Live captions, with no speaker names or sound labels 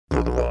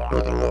Hey,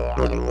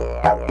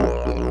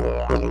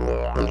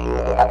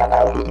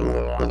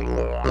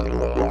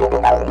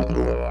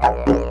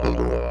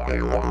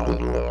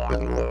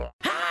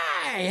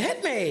 hit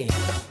me!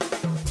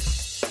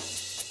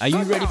 Are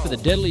you ready for the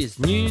deadliest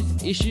news,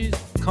 issues,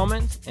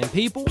 comments, and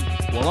people?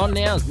 Well, on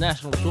now is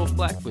National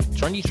Talkblack with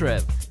Trendy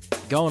Trev,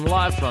 going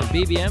live from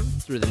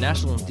BBM through the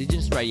National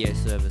Indigenous Radio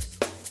Service.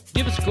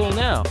 Give us a call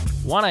now,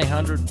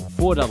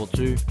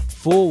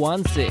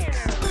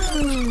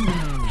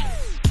 1-800-422-416.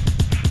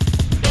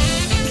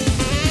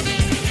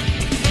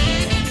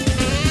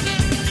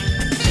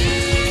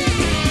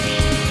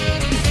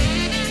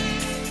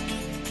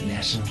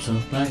 National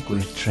Talkblack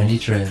with Trendy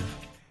Trev.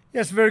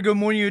 Yes, very good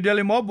morning, you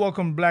Daily Mob.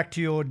 Welcome back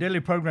to your daily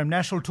program,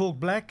 National Talk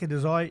Black. It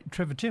is I,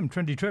 Trevor Tim,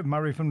 Trendy Trev,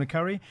 Murray from the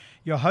Curry,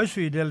 your host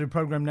for your daily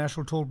program,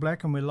 National Talk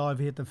Black, and we're live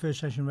here at the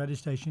First Nation radio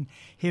station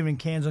here in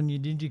Cairns on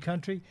Yidinji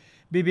country,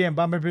 BBM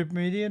Bumper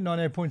Media,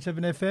 98.7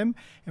 FM,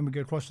 and we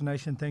go across the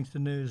nation thanks to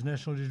NERS,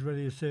 National News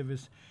Radio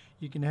Service.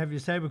 You can have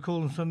your saber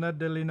call us on that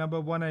daily number,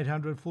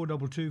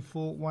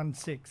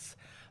 1-800-422-416.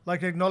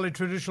 Like to acknowledge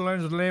traditional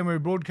owners of the land where we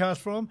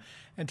broadcast from,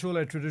 and to all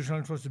our traditional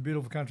owners across the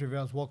beautiful country of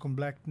ours, welcome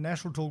Black,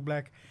 National Talk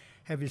Black.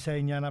 Have you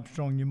saying yarn up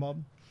strong, you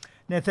mob.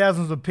 Now,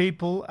 thousands of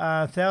people,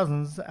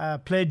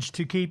 pledged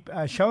to keep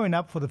showing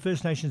up for the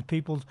First Nations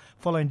peoples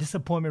following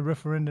disappointment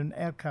referendum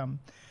outcome.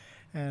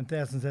 And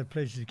thousands have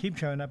pledged to keep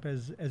showing up,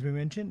 as we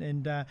mentioned.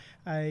 And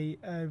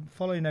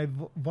following a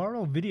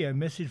viral video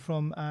message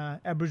from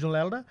Aboriginal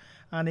elder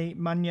Ani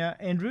Manya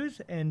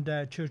Andrews and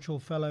Churchill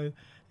fellow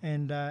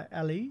and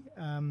Ali,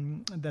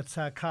 that's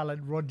Carla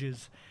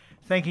Rogers,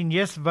 thanking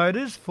yes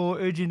voters for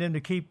urging them to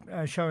keep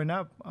showing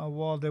up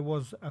while there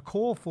was a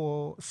call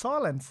for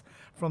silence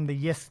from the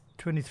Yes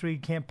 23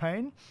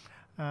 campaign.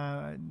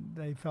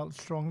 They felt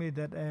strongly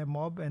that our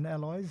mob and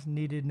allies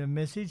needed a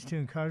message to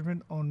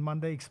encouragement on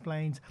Monday,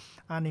 explains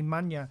Ani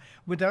Manya.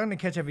 We're going to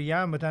catch up a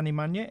yarn with Ani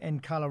Manya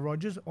and Carla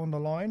Rogers on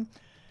the line.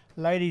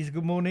 Ladies,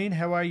 good morning.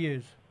 How are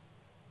you?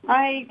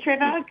 Hi,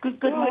 Trevor.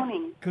 Good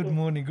morning. Good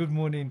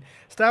morning.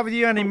 Start with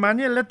you, Ani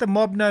Manya. Let the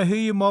mob know who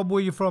your mob,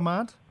 where you're from,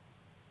 Aunt.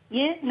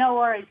 Yeah, no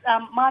worries.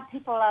 My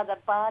people are the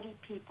Bardi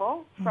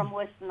people from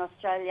Western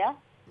Australia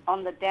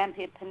on the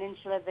Dampier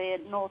Peninsula there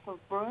north of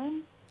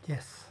Broome.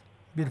 Yes,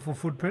 beautiful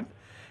footprint.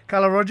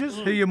 Carla Rogers,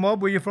 who your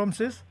mob, where you from,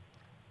 sis?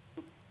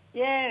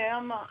 Yeah,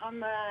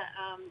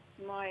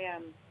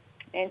 my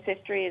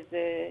ancestry is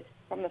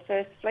from the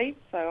First Fleet,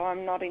 so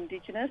I'm not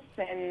Indigenous.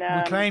 And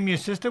we claim you,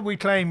 sister. We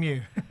claim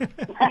you.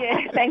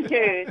 Yeah, thank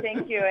you,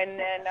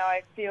 and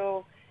I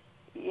feel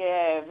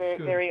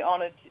very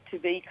honoured to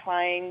be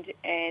claimed.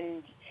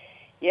 And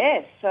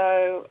yeah,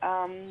 so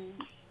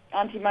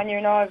Auntie Munya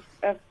and I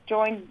have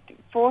joined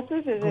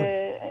forces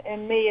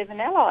and me as an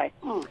ally.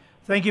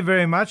 Thank you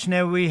very much.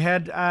 Now, we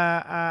had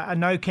a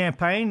no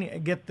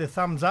campaign, get the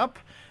thumbs up,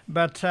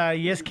 but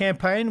yes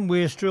campaign,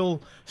 we're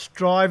still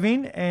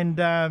striving, and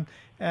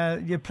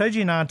you're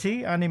pledging,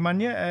 Auntie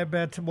Munya,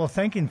 about,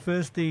 thanking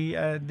first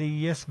the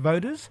yes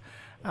voters,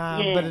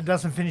 but it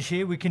doesn't finish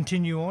here. We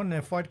continue on,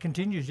 the fight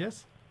continues,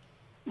 yes?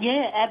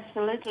 Yeah,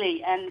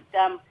 absolutely, and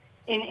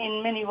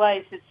in many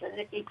ways it's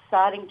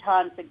exciting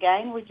times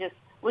again.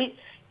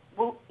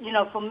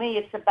 For me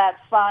it's about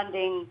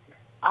finding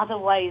other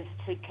ways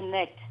to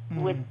connect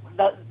with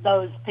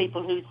those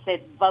people who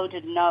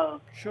voted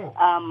no. Sure.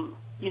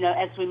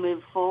 As we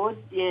move forward,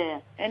 yeah.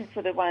 And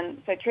so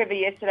Trevor,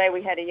 yesterday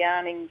we had a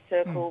yarning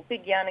circle,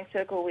 big yarning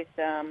circle with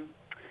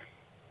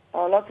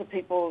lots of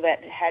people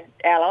that had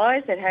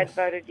allies that had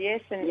voted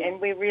yes,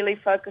 and we're really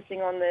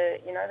focusing on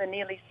the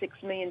nearly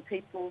 6 million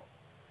people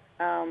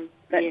that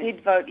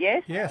did vote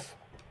yes. Yes.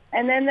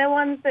 And then there are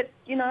ones that,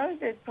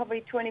 there's probably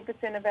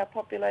 20% of our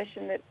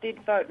population that did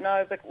vote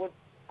no, but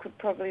could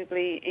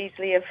probably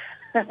easily have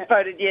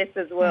voted yes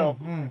as well.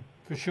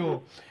 For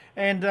sure.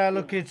 And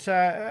look, it's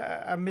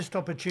a missed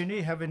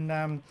opportunity having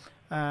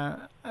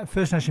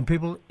First Nation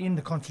people in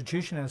the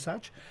Constitution as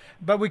such.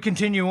 But we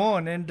continue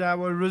on, and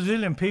we're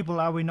resilient people,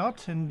 are we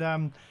not?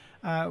 And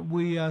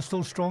we are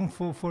still strong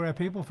for our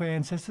people, for our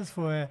ancestors,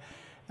 for our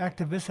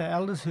activists, our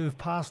elders who have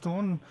passed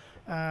on.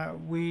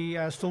 We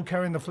are still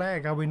carrying the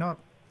flag, are we not?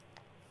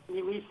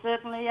 We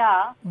certainly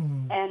are.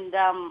 And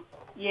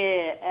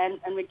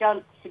and we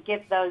don't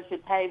forget those who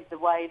paved the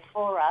way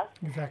for us.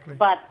 Exactly.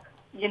 But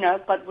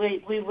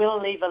we will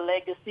leave a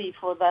legacy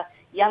for the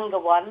younger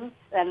ones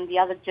and the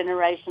other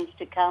generations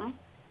to come.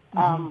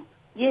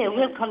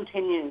 We'll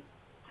continue.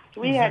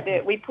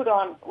 We put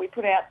out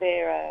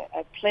there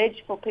a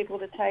pledge for people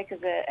to take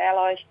as an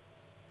ally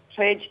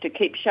pledge to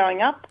keep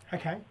showing up.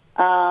 Okay.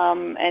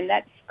 And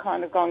that's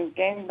kind of gone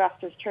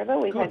gangbusters, Trevor.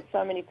 We've had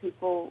so many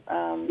people,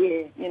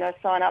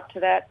 sign up to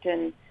that,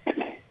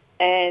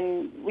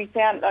 and we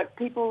found like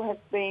people have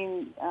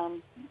been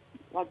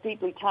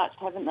deeply touched,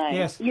 haven't they?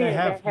 Yes, they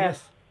have.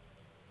 Yes.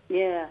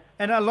 Yeah.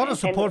 And a lot of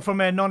support from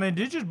our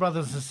non-Indigenous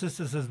brothers and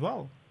sisters as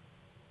well.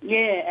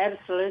 Yeah,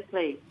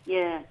 absolutely.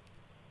 Yeah.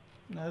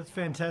 No, that's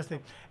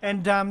fantastic.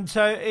 And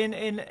so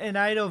in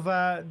aid of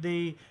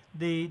the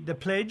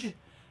pledge,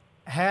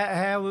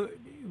 how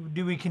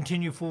do we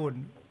continue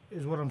forward?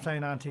 is what I'm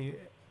saying, Auntie,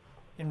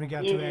 in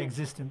regard to our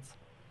existence.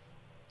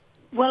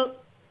 Well,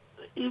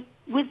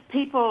 with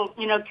people,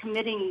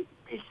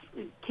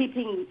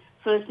 keeping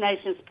First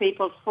Nations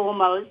peoples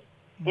foremost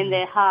in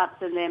their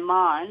hearts and their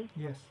minds,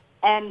 Yes.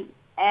 and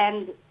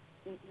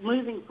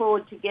moving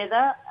forward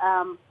together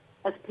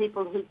as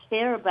people who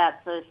care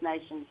about First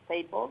Nations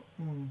people,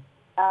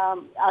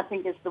 I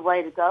think is the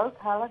way to go.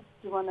 Carla, do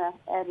you want to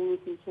add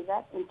anything to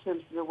that in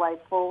terms of the way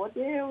forward?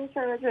 Yeah, also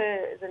as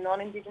a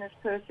non-Indigenous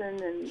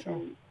person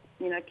and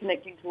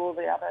connecting to all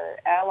the other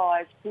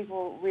allies,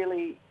 people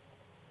really,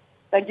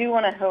 they do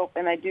want to help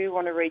and they do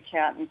want to reach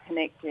out and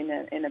connect in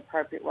an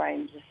appropriate way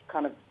and just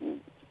kind of,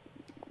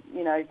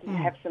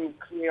 have some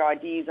clear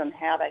ideas on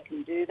how they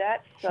can do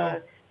that.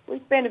 So we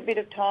spend a bit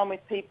of time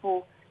with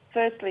people.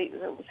 Firstly,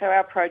 so our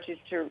approach is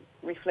to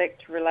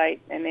reflect,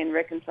 relate, and then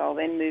reconcile,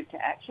 then move to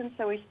action.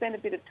 So we spend a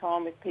bit of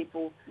time with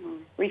people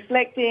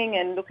reflecting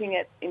and looking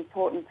at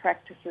important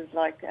practices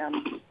like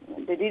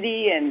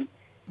Dadidi and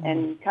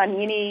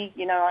Kanyini,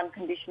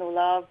 unconditional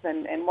love,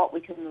 and what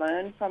we can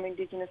learn from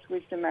Indigenous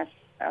wisdom as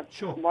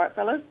white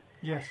fellows.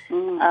 Yes.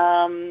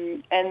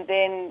 And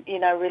then,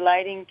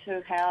 relating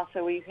to how,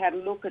 so we had a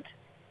look at,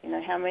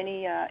 how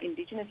many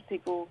Indigenous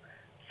people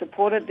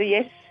supported the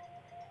Yes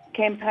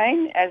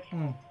campaign as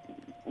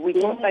we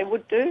thought they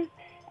would do.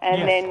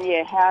 And then,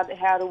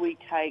 how do we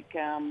take,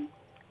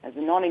 as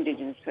a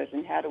non-Indigenous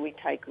person, how do we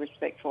take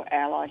respect for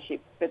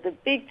allyship? But the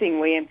big thing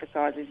we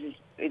emphasise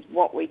is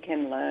what we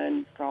can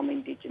learn from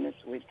Indigenous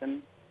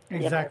wisdom.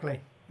 Exactly.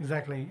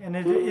 Exactly, and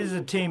it is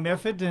a team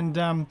effort,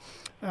 and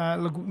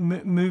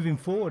moving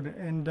forward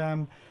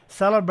and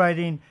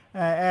celebrating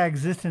our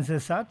existence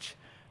as such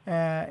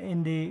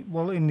in the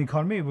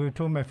economy. We're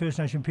talking about First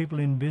Nation people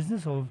in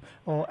business, or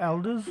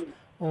elders,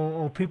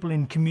 or people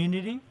in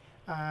community,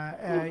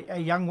 our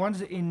young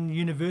ones in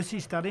university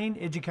studying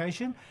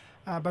education,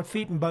 but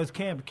feet in both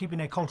camp,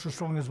 keeping our culture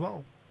strong as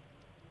well.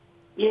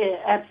 Yeah,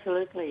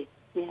 absolutely.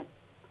 Yeah,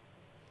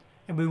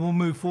 and we will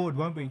move forward,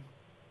 won't we?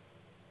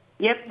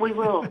 Yep, we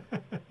will.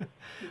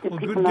 Well,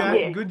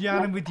 good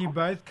yarning with you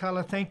both.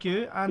 Carla, thank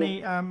you.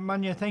 Ani,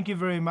 Manya, thank you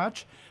very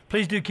much.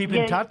 Please do keep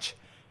in touch.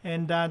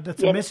 And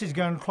that's a message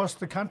going across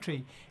the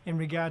country in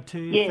regard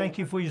to thank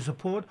you for your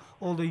support,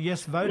 all the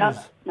yes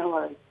voters. No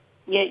worries.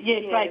 Yeah,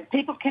 great.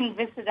 People can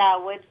visit our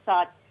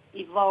website,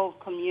 Evolve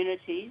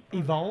Communities.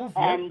 Evolve,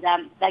 and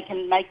they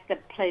can make the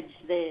pledge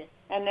there.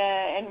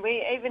 And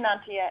we, even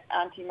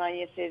Auntie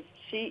Maya says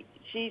she's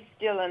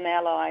still an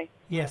ally.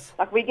 Yes.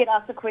 Like we get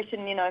asked the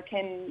question,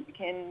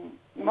 can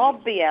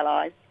mob be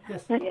allies?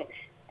 Yes. And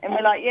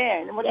we're like,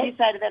 And what do you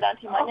say to that,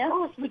 Auntie Maya? Of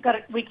course,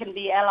 we can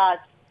be allies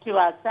to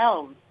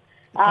ourselves.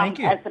 Thank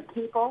you. As a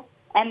people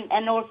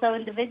and also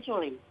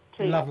individually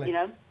to, Lovely.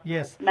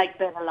 Yes. make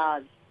better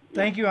lives.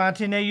 Thank you,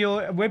 Auntie. Now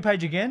your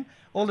webpage again,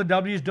 all the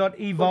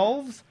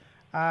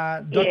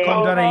W's.evolves.com.au.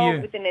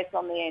 Evolve with an S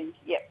on the end,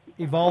 yep.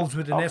 Evolves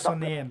with an S on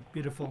the end.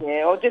 Beautiful.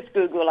 Yeah, or just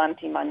Google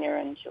Auntie Manya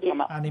and she'll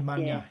come up. Auntie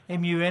Manya.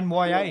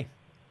 Munya.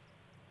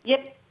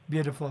 Yep.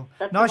 Beautiful.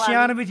 Nice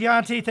yarning with you,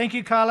 Auntie. Thank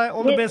you, Carla.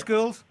 All the best,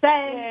 girls.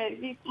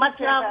 Much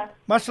love.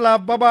 Much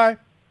love. Bye-bye.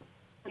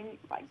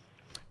 Bye.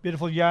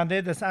 Beautiful yarn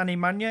there. That's Ani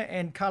Manya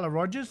and Carla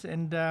Rogers.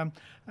 And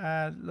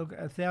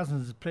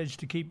thousands pledged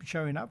to keep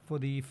showing up for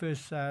the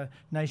First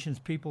Nations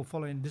people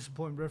following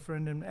disappointing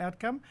referendum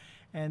outcome.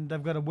 And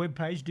they've got a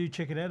webpage. Do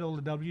check it out, all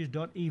the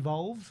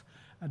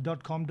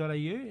W's.evolves.com.au.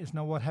 It's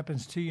not what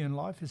happens to you in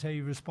life, it's how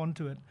you respond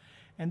to it.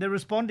 And they're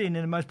responding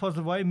in the most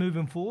positive way,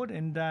 moving forward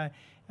and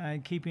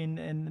keeping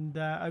and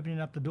opening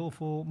up the door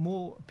for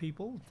more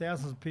people,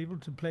 thousands of people,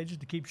 to pledge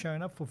to keep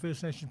showing up for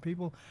First Nations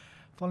people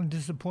following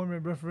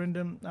disappointment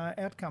referendum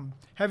outcome.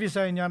 Have your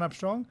say in Yarn Up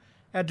Strong.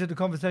 Add to the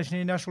conversation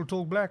here, National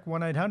Talk Black,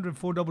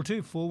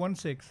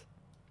 1-800-422-416.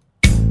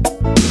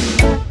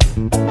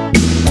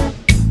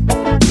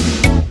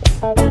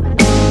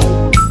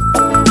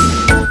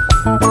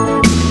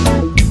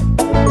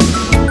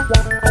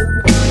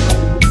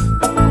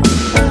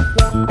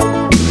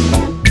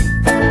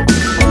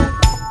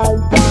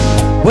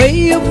 Where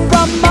you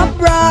from, my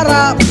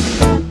brother?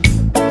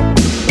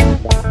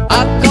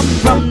 I come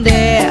from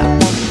there,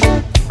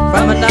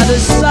 from another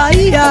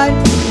side.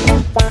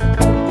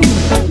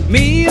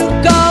 Me you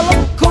call a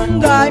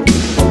Kungai,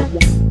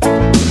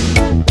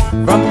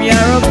 from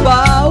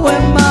Yoruba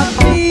where my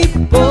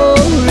people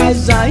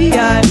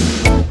reside.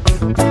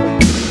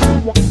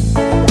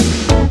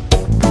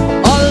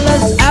 All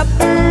us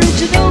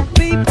Aboriginal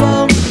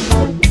people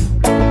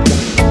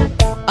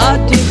are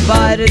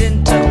divided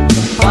into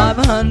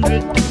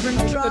 500 different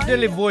tribes. The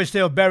deadly voice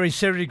there of Barry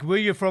Cedric. Where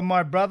you from,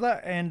 my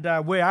brother? And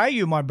where are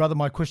you, my brother?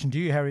 My question to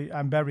you, Harry.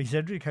 I'm Barry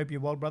Cedric. Hope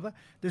you're well, brother.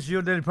 This is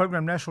your daily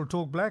program, National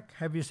Talk Black.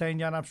 Have you saying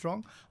Yarn Up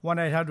Strong?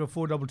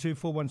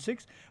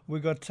 1-800-422-416. We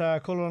got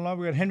caller online.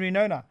 We got Henry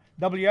Nona,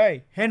 WA.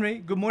 Henry,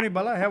 good morning,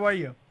 brother. How are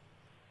you?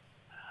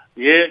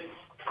 Yeah,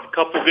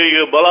 copy for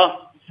you, brother,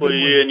 for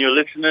you and your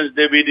listeners,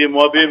 David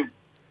Mobim.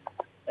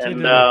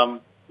 And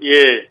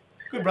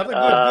Good, brother.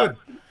 Good.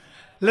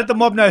 Let the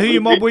mob know who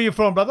you mob, where you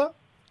from, brother.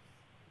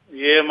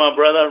 Yeah, my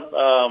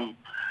brother.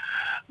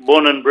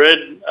 born and bred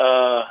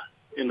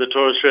in the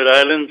Torres Strait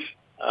Islands.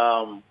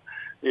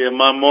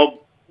 My mob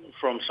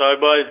from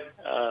Saibai,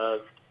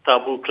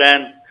 Tabu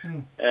clan,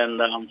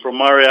 and from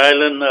Murray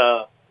Island.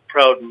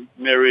 Proud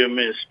Miriam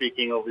is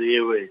speaking over the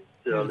airways.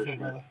 Beautiful,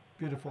 brother.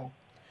 Beautiful.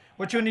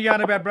 What you in the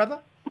yarn about, brother?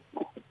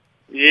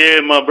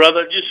 Yeah, my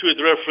brother, just with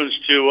reference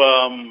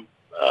to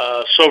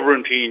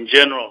sovereignty in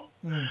general.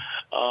 To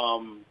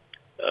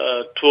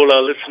all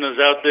our listeners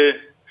out there,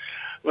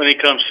 when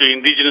it comes to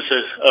Indigenous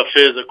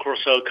affairs across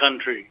our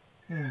country,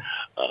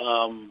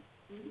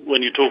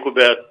 when you talk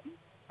about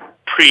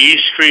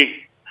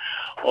prehistory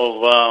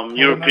of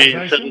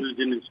European settlers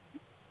in this,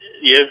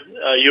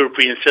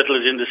 European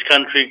settlers in this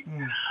country,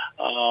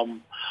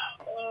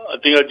 I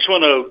think I just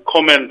want to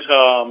comment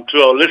to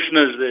our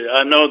listeners there.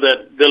 I know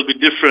that there'll be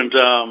different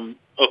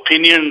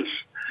opinions,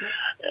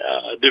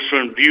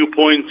 different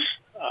viewpoints,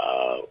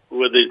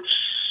 whether it's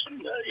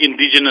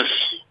Indigenous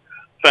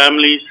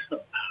families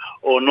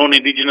or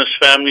non-Indigenous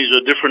families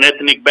or different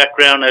ethnic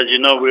background. As you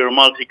know, we're a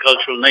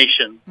multicultural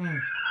nation.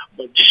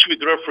 But just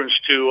with reference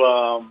to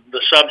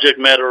the subject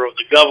matter of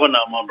the governor,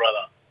 my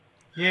brother.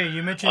 Yeah,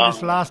 you mentioned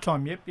this last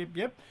time.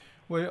 Yep.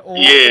 Where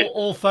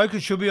all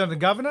focus should be on the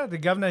governor. The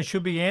governor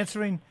should be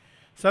answering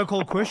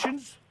so-called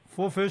questions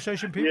for First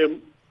Nation people.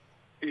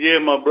 Yeah,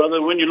 my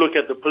brother, when you look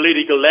at the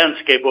political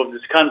landscape of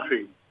this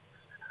country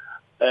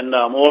and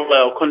all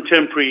our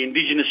contemporary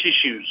Indigenous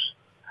issues,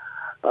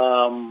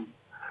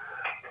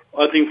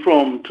 I think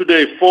from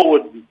today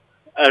forward,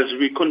 as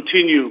we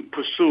continue to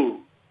pursue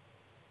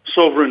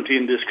sovereignty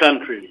in this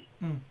country,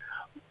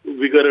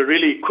 we got to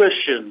really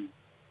question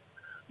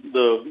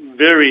the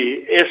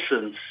very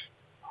essence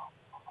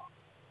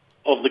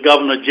of the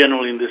Governor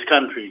General in this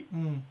country.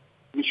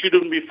 We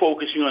shouldn't be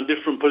focusing on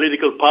different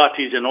political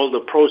parties and all the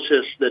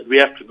process that we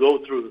have to go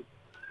through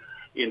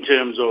in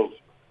terms of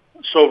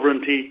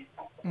sovereignty.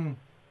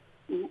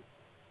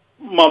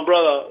 My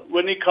brother,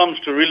 when it comes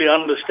to really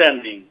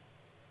understanding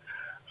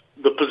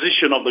the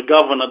position of the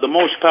governor, the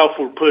most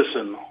powerful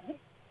person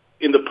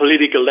in the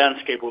political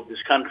landscape of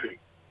this country,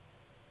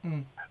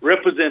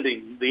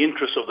 representing the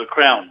interests of the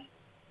crown.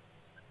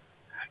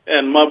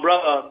 And my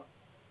brother,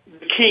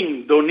 the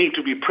king don't need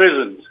to be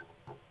present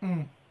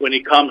when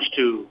it comes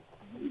to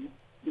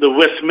the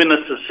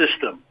Westminster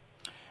system.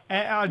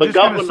 And I just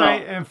want to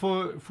say, and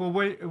for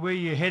where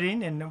you're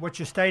heading and what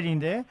you're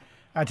stating there,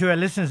 to our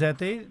listeners out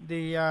there,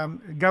 the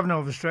Governor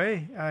of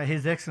Australia,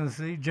 His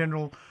Excellency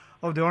General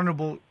of the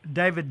Honourable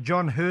David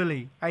John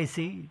Hurley,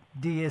 AC,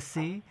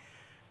 DSC,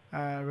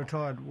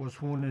 retired, was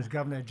sworn as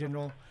Governor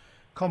General,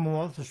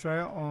 Commonwealth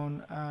Australia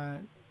on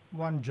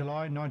 1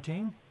 July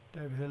 19.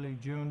 David Hurley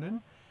joined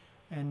in,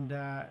 and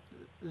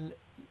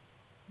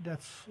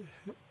that's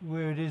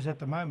where it is at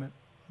the moment.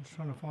 I'm just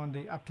trying to find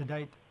the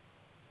up-to-date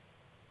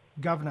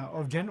Governor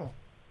of General.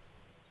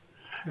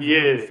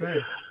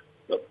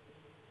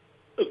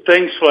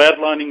 Thanks for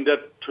outlining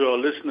that to our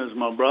listeners,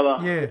 my brother.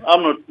 Yeah.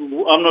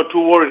 I'm not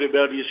too worried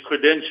about his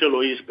credential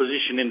or his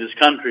position in this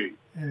country.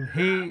 And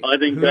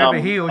whoever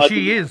he or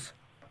she is.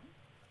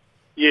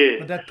 Yeah.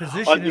 But that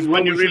position I think is when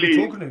what you we should be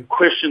really talking to.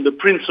 question the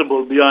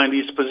principle behind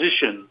his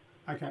position.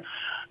 Okay.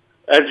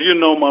 As you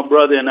know, my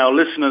brother, and our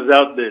listeners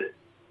out there,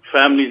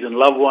 families and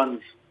loved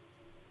ones,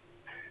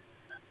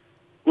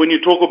 when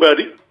you talk about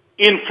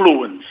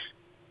influence,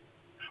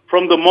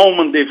 from the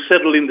moment they've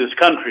settled in this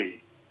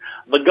country,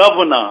 the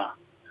governor,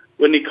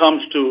 when it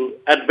comes to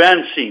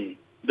advancing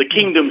the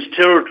kingdom's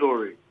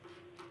territory,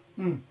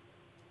 and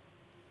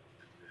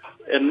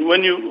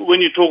when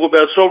you talk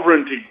about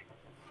sovereignty,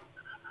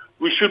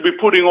 we should be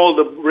putting all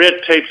the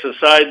red tapes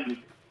aside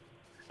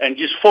and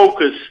just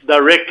focus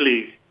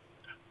directly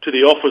to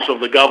the office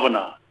of the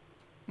governor.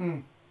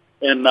 And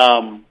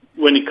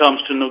when it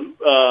comes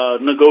to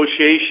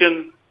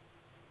negotiation,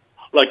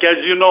 like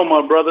as you know,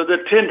 my brother,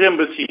 the 10th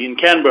Embassy in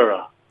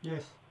Canberra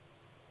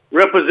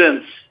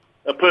represents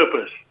a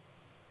purpose.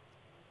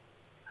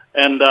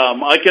 And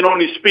I can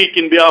only speak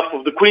in behalf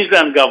of the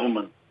Queensland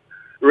government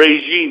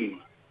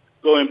regime,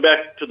 going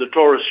back to the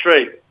Torres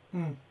Strait,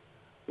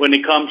 when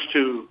it comes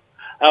to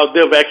how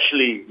they've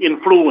actually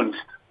influenced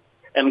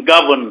and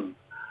governed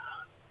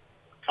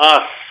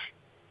us,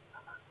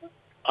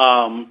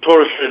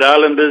 Torres Strait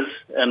Islanders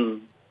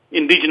and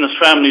Indigenous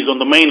families on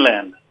the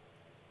mainland.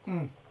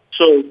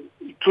 So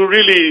to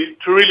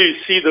really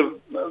see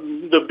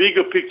the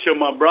bigger picture,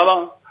 my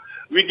brother,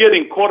 we're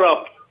getting caught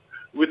up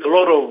with a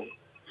lot of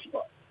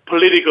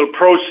political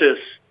process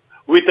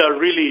without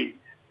really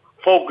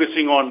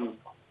focusing on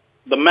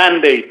the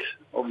mandate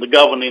of the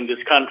governor in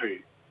this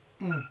country.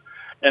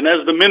 And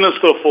as the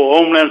Minister for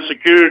Homeland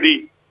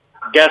Security,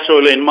 Gas,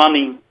 Oil and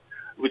Mining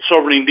with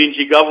Sovereign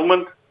Indigenous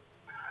Government,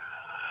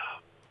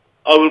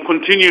 I will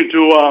continue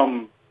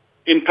to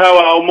empower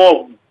our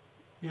mob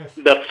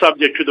that's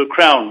subject to the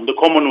Crown, the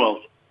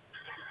Commonwealth.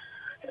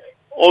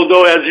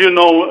 Although, as you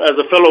know, as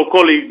a fellow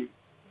colleague,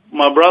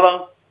 my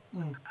brother,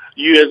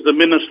 you as the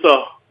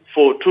Minister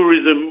for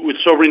Tourism with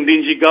Sovereign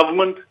Indigenous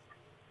Government,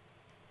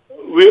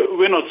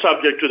 we're not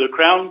subject to the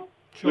Crown.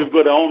 We've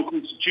got our own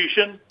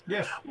constitution.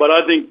 But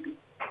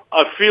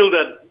I feel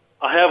that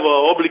I have an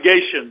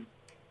obligation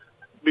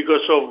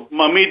because of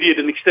my immediate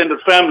and extended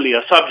family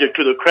are subject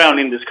to the crown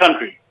in this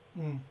country.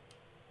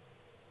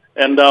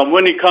 And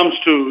when it comes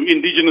to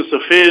Indigenous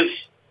affairs,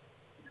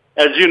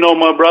 as you know,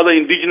 my brother,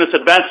 Indigenous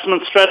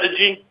Advancement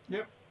Strategy,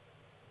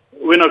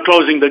 we're not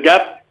closing the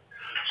gap.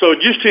 So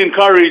just to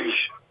encourage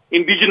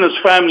Indigenous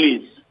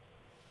families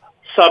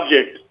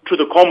subject to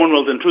the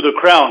Commonwealth and to the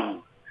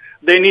Crown,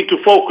 they need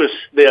to focus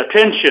their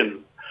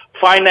attention,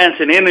 finance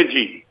and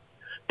energy,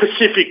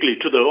 specifically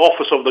to the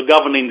office of the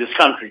governor in this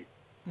country.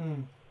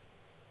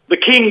 The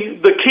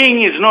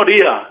king is not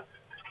here,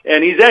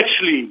 and he's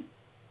actually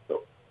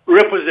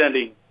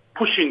representing,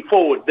 pushing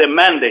forward their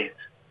mandate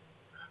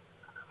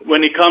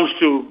when it comes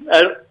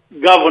to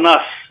govern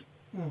us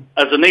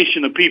as a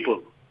nation of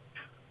people.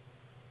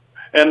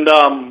 And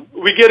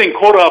we're getting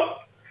caught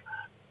up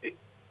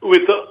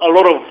with a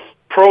lot of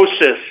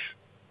process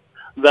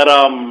that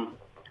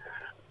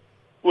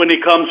when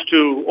it comes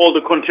to all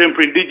the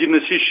contemporary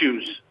Indigenous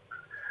issues.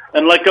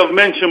 And like I've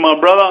mentioned, my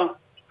brother,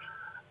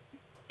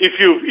 if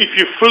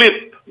you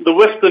flip the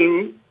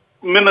Western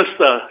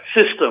minister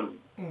system,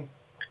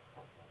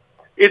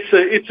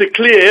 it's a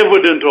clear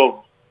evidence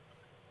of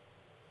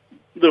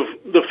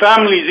the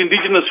families,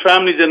 Indigenous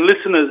families and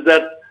listeners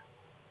that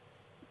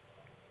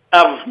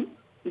have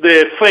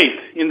their faith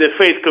in their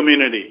faith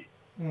community.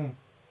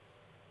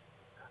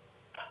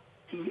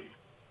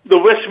 The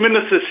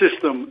Westminster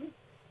system,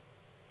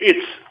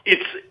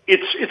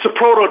 it's a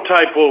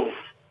prototype of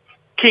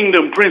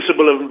kingdom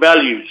principle and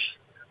values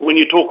when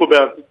you talk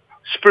about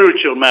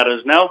spiritual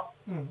matters now.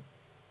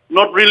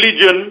 Not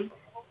religion,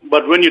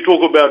 but when you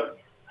talk about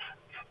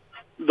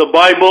the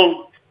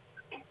Bible,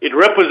 it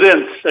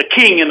represents a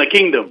king and a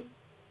kingdom.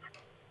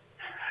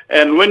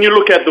 And when you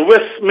look at the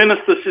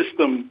Westminster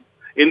system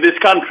in this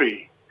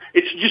country,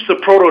 it's just a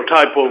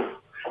prototype of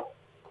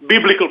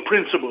biblical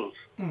principles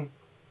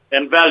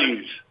and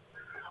values.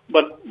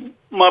 But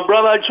my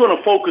brother, I just want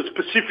to focus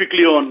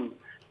specifically on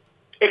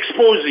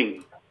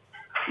exposing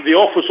the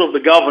office of the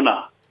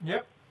governor.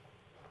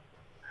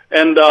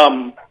 And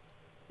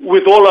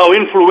with all our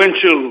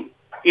influential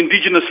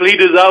Indigenous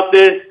leaders out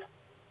there,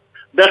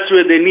 that's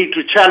where they need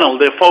to channel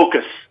their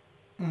focus.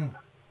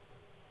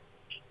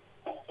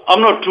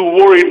 I'm not too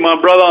worried,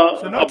 my brother,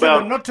 So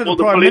about to all the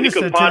the Prime political Minister,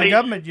 to the parties.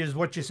 government is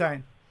what you're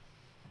saying.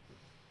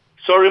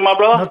 Sorry, my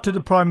brother? Not to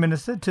the Prime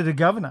Minister, to the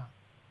governor.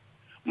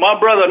 My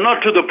brother,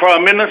 not to the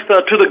Prime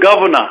Minister, to the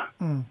governor.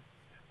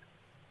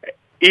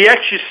 He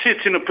actually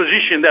sits in a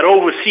position that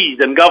oversees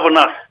and governs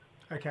us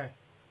Okay.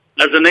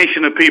 as a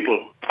nation of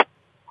people.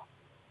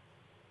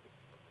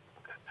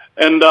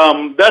 And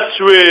that's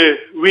where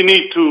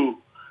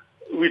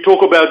we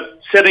talk about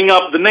setting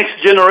up the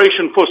next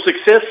generation for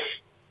success.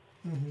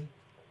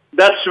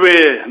 That's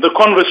where the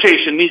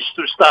conversation needs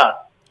to start.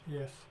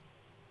 Yes.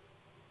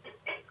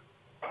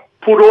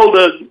 Put all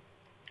the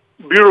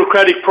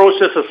bureaucratic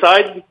process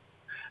aside.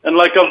 And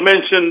like I've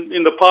mentioned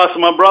in the past,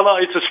 my brother,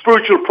 it's a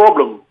spiritual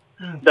problem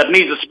that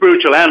needs a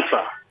spiritual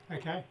answer.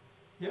 Okay.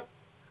 Yep.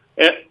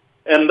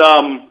 And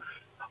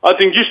I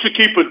think just to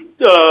keep it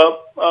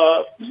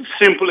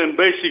simple and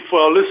basic for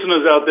our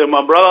listeners out there,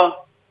 my brother,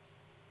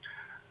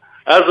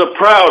 as a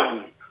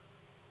proud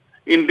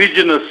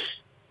Indigenous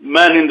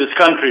man in this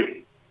country,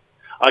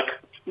 I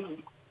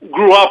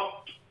grew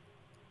up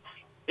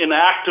in an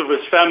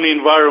activist family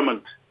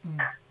environment.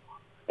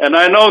 And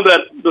I know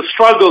that the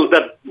struggle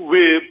that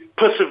we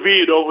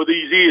persevered over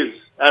these years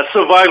as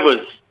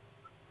survivors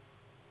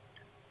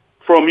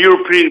from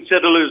European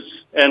settlers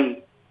and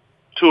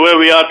to where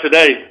we are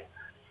today.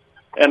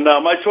 And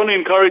I just want to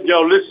encourage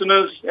our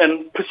listeners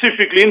and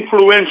specifically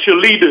influential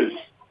leaders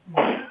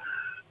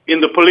in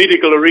the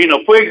political arena.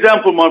 For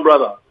example, my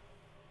brother,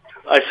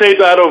 I say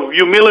it out of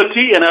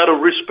humility and out of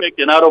respect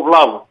and out of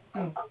love.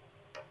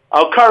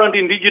 Our current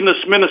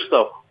Indigenous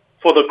minister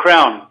for the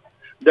Crown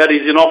that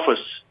is in office,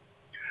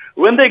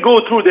 when they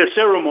go through their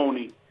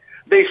ceremony,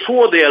 they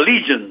swore their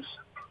allegiance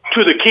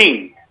to the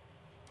king.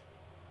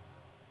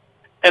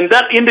 And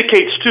that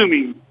indicates to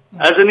me,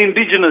 as an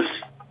Indigenous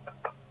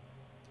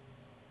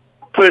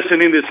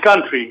person in this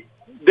country,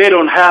 they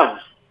don't have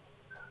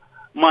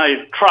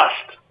my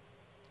trust.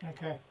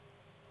 Okay.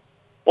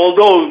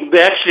 Although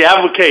they actually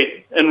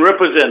advocate and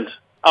represent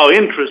our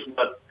interests,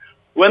 but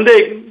when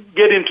they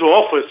get into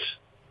office,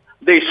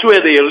 they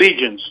swear their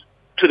allegiance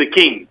to the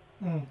king.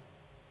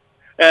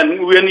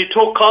 And when you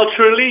talk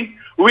culturally,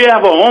 we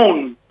have our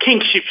own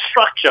kingship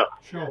structure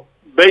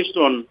based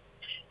on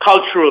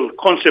cultural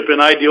concept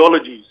and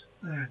ideologies.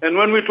 And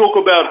when we talk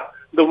about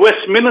the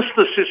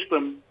Westminster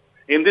system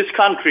in this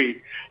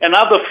country and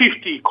other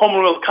 50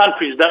 Commonwealth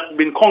countries that have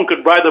been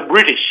conquered by the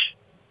British,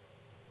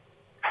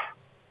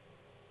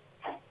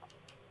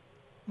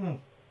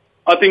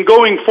 I think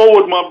going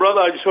forward, my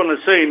brother, I just want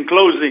to say in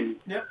closing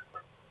that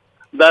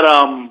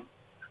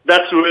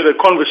that's where the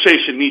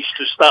conversation needs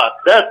to start.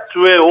 That's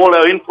where all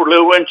our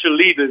influential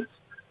leaders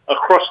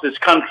across this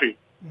country,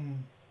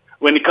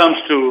 when it comes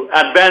to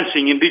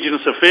advancing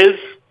Indigenous affairs,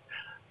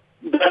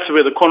 that's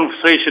where the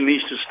conversation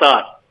needs to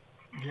start.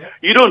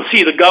 You don't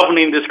see the governor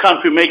in this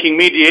country making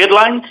media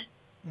headlines.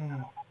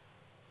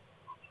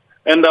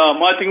 And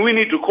I think we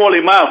need to call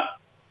him out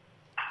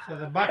So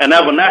the buck and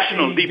have a stops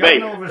national with the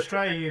debate. Governor of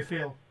Australia, you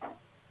feel?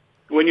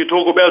 When you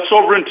talk about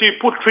sovereignty,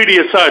 put treaty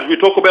aside. We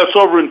talk about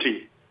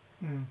sovereignty.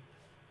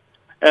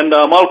 And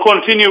I'll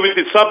continue with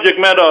the subject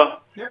matter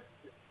Yep.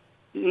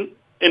 in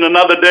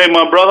another day,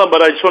 my brother,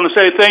 but I just want to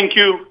say thank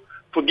you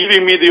for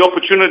giving me the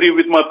opportunity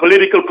with my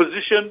political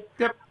position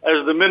Yep.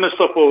 as the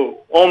Minister for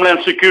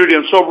Homeland Security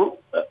and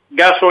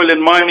Gas, Oil and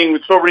Mining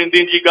with Sovereign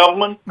Dingy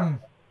Government,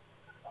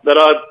 that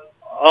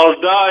I'll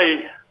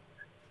die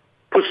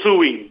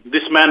pursuing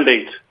this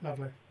mandate.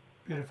 Lovely.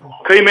 Beautiful.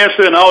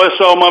 K-Mesa and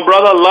OSO, my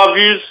brother, love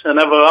yous and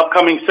have an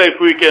upcoming safe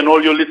weekend,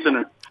 all your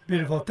listeners.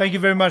 Beautiful. Thank you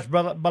very much,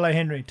 brother Bala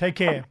Henry. Take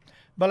care.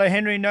 Bala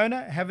Henry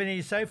Nona, have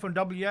any say from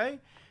WA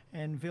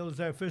and feel as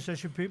though First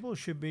Nation people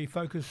should be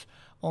focused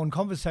on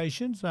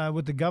conversations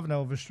with the Governor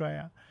of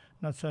Australia,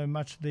 not so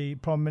much the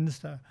Prime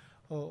Minister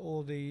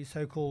or the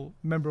so-called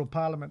Member of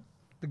Parliament,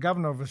 the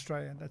Governor of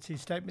Australia. That's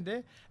his statement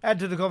there. Add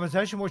to the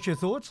conversation. What's your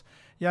thoughts?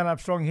 Jan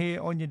Armstrong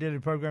here on your daily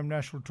program,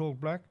 National Talk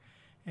Black,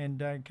 and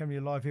coming to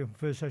you live here from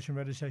First Nation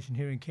radio station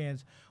here in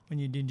Cairns on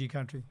your dingy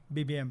country.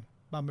 BBM,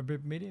 Bumba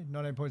Brit Media,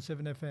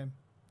 98.7 FM.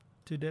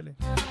 Too deadly.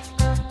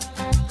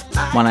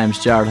 My name's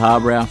Jared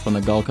Harbrow from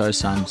the Gold Coast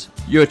Suns.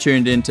 You're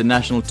tuned in to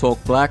National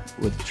Talk Black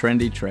with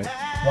Trendy Trev.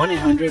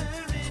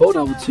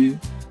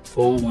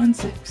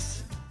 1-800-422-416.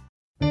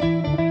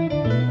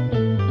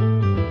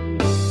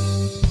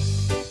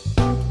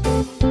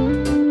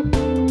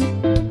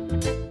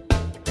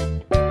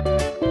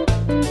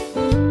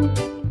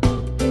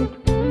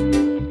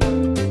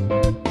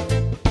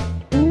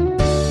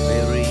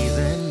 There is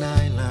an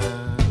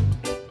island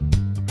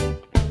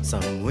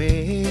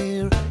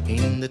somewhere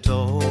in the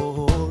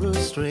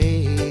Torres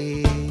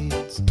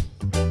Straits.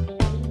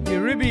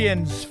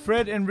 Caribbeans,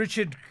 Fred and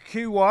Richard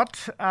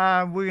Kiwat.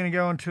 We're going to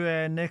go on to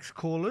our next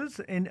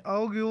callers. In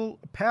Ogill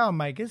Power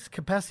Makers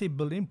Capacity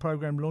Building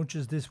Program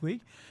launches this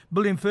week,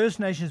 building First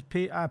Nations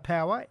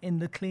power in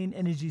the clean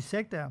energy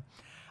sector.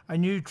 A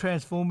new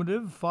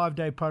transformative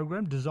 5-day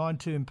program designed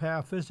to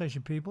empower First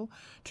Nation people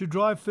to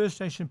drive First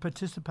Nation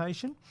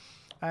participation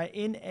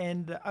in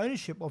and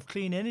ownership of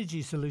clean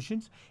energy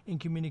solutions in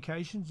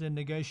communications and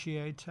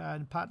negotiate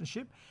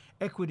partnership,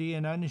 equity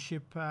and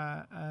ownership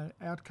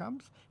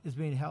outcomes is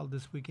being held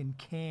this week in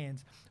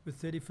Cairns with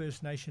 30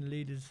 First Nation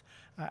leaders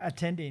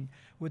attending.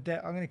 With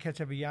that, I'm going to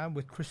catch up a yarn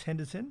with Chris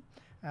Henderson,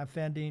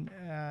 founding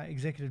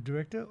Executive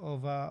Director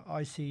of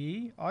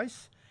ICE,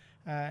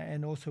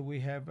 and also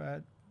we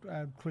have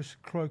Chris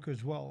Croker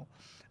as well,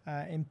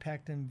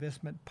 Impact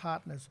Investment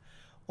Partners.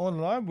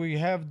 Online, we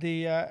have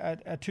the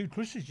two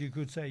Chris's, you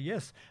could say.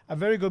 Yes. A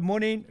very good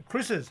morning,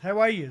 Chris's. How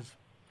are you?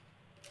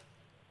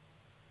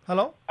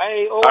 Hello?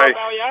 Hey, all right,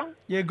 how are you?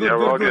 Yeah,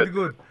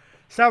 good.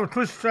 Start with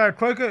Chris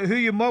Croker. Who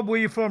you mob? Where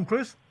you from,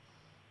 Chris?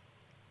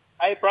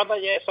 Hey, brother,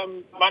 yes,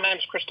 my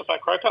name's Christopher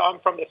Croker. I'm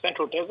from the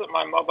Central Desert.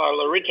 My mob are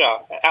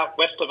Larija, out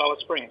west of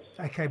Alice Springs.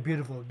 Okay,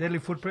 beautiful. Deadly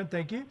footprint,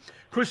 thank you.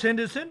 Chris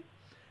Henderson.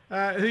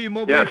 Who you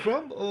mob? Where you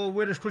from? Or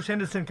where does Chris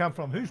Henderson come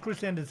from? Who's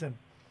Chris Henderson?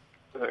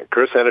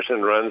 Chris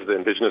Henderson runs the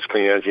Indigenous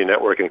Clean Energy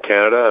Network in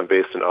Canada. I'm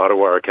based in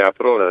Ottawa, our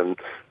capital, and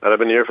I've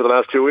been here for the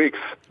last 2 weeks.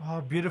 Oh,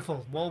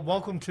 beautiful. Well,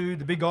 welcome to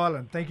the Big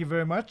Island. Thank you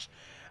very much.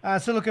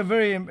 So, look, a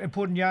very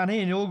important yarn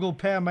here. Inaugural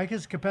Power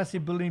Makers Capacity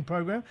Building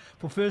Program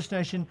for First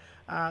Nation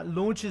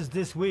launches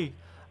this week.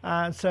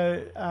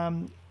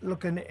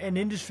 Look, an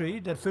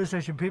industry that First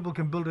Nation people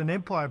can build an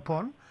empire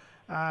upon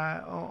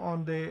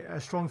on the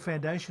strong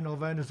foundation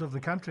of owners of the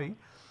country.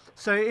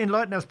 So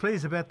enlighten us,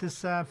 please, about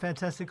this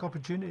fantastic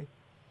opportunity.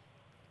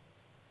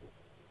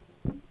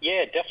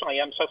 Yeah, definitely.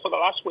 So for the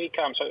last week,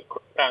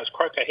 it's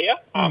Croker here.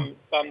 For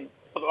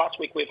the last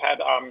week, we've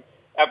had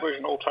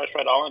Aboriginal Torres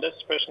Strait Islanders,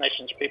 First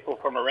Nations people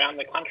from around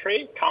the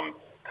country come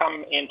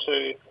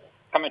into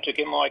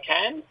Gimli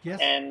Cairns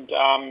and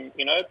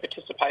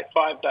participate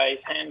 5 days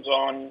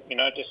hands-on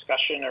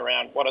discussion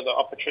around what are the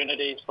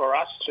opportunities for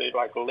us to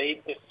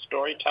lead this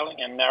storytelling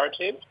and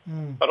narrative,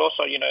 but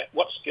also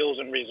what skills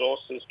and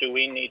resources do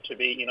we need to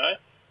be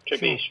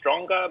be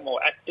stronger, more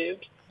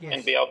active,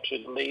 and be able to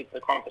lead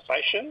the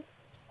conversation.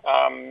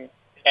 And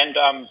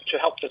to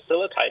help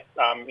facilitate,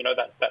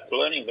 that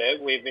learning there,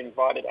 we've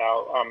invited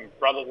our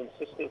brothers and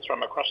sisters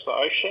from across the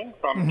ocean,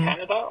 from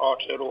Canada, or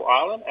Turtle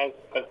Island, as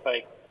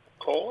they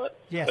call it,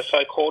 the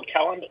so-called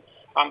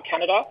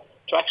Canada,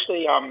 to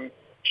actually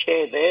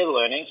share their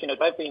learnings.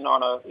 They've been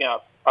on a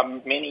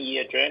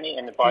many-year journey,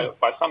 and by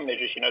some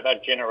measures, they're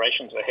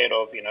generations ahead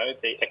of,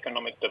 the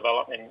economic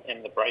development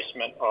and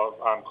embracement of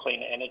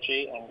clean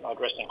energy and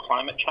addressing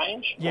climate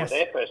change. For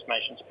their First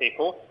Nations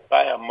people,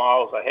 they are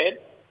miles ahead.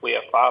 We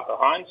are far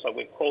behind, so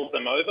we've called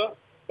them over,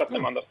 got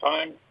them on the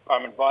phone,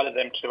 invited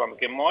them to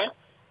Gimli,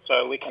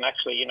 so we can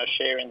actually,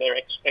 share in their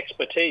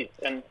expertise.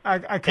 And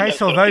a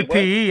case of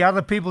OPE,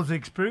 other people's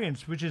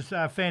experience, which is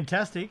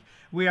fantastic.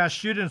 We are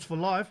students for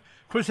life.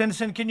 Chris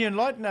Henderson, can you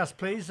enlighten us,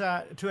 please,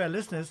 to our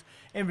listeners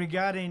in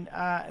regarding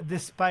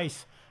this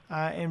space,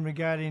 in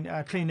regarding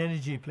clean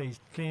energy, please,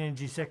 clean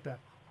energy sector?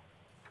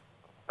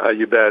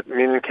 You bet. I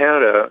mean, in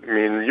Canada,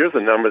 here's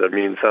a number that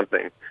means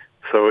something.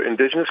 So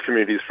Indigenous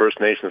communities,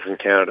 First Nations in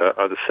Canada,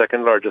 are the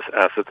second largest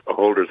asset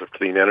holders of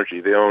clean energy.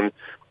 They own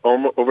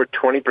over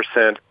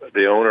 20%,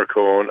 they own or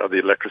co-own of the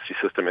electricity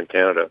system in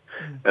Canada.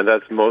 And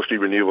that's mostly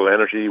renewable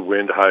energy,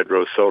 wind,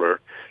 hydro, solar.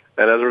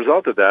 And as a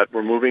result of that,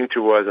 we're moving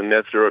towards a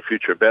net zero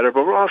future better,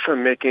 but we're also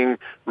making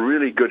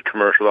really good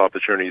commercial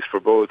opportunities for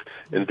both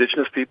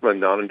Indigenous people and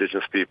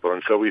non-Indigenous people.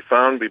 And so we've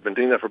been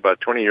doing that for about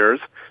 20 years.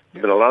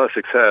 There's been a lot of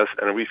success,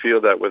 and we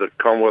feel that with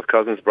Commonwealth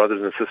cousins,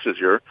 brothers and sisters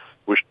here,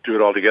 we should do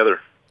it all together.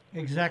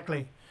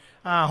 Exactly.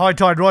 High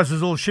tide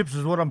rises all ships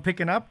is what I'm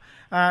picking up.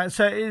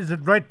 So it is a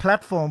great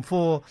platform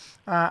for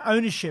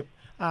ownership,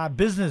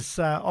 business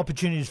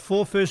opportunities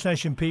for First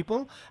Nation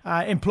people,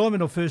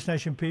 employment of First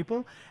Nation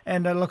people,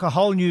 and like a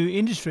whole new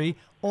industry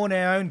on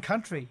our own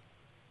country.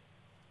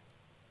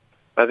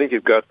 I think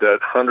you've got that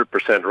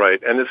 100%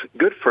 right. And it's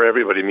good for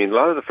everybody. I mean, a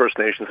lot of the First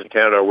Nations in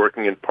Canada are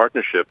working in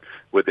partnership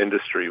with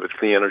industry, with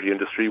clean energy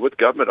industry, with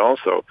government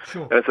also.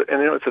 Sure. And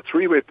it's a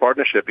three-way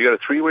partnership. You got a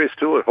three-way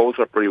stool. It holds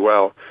up pretty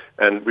well.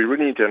 And we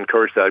really need to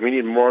encourage that. We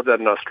need more of that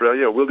in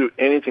Australia. We'll do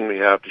anything we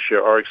have to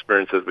share our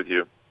experiences with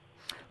you.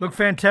 Look,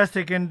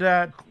 fantastic. And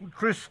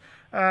Chris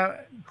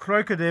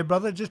Croker there,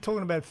 brother, just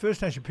talking about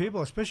First Nation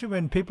people, especially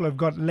when people have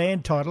got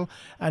land title,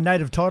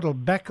 native title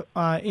back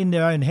in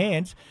their own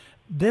hands,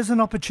 there's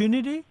an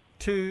opportunity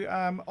to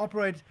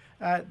operate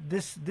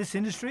this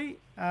industry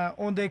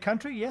on their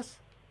country, yes?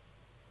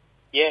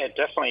 Yeah,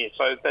 definitely.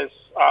 So there's,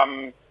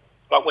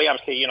 like we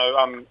obviously,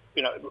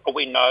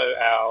 we know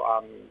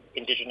our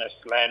Indigenous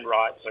land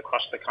rights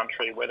across the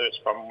country, whether it's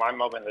from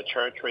Waimau in the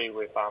Territory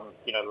with,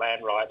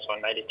 land rights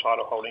on native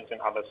title holdings in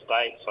other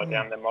states, so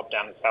down the mob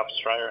down in South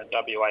Australia and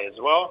WA as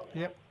well.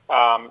 Yep.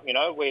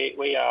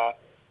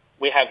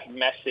 We have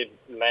massive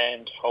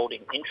land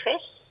holding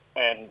interests.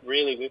 And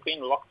really, we've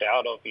been locked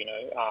out of, the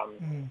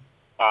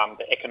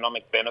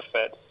economic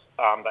benefits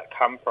that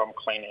come from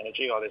clean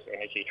energy or this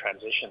energy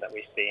transition that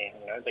we're seeing.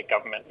 The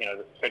government,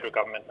 the federal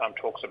government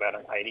talks about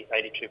an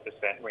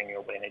 82%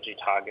 renewable energy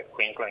target.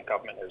 Queensland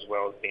government as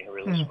well has been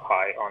really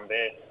high on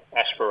their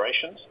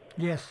aspirations.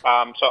 Yes.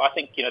 So I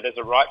think, there's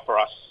a right for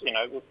us,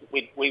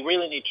 we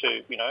really need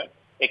to,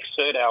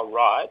 exert our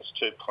rights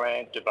to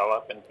plan,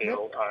 develop and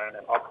build, own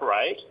and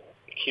operate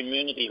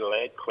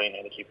community-led clean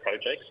energy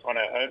projects on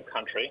our own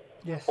country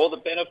for the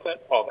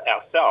benefit of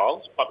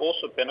ourselves, but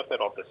also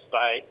benefit of the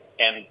state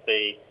and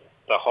the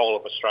whole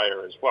of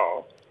Australia as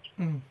well.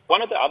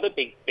 One of the other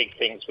big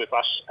things with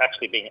us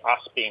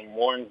being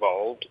more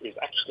involved is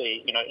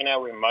actually, in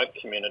our remote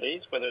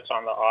communities, whether it's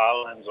on the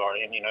islands or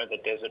in, the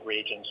desert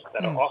regions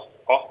that are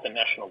off the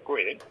national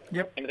grid.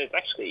 Yep. And there's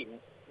actually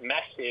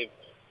massive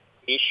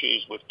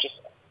issues with just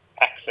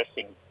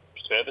accessing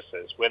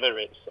services, whether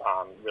it's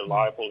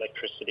reliable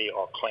electricity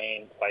or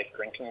clean, safe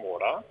drinking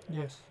water.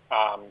 Yes.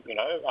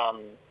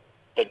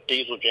 The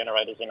diesel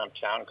generators in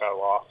town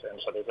go off,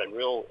 and so there's a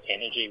real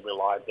energy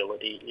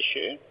reliability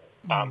issue,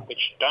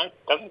 which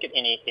doesn't get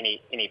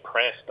any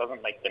press,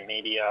 doesn't make the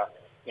media.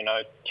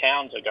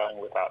 Towns are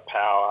going without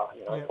power,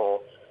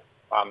 for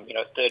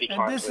 30 times.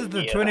 And this is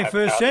the year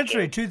 21st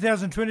century,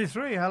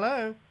 2023.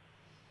 Hello.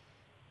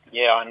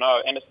 Yeah, I know,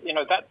 and it's,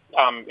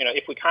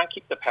 if we can't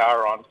keep the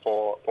power on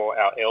for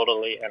our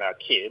elderly and our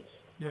kids,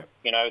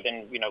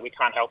 then we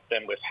can't help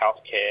them with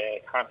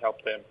healthcare, can't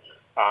help them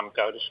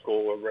go to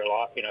school or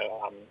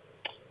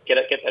get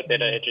a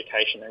better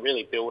education and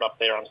really build up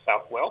there on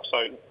South Wealth.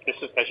 So this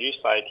is, as you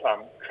say,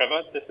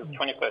 Trevor, this is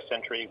 21st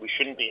century. We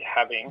shouldn't be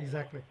having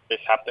this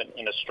happen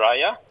in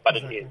Australia, but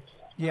it is.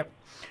 Yep.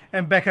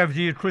 And back over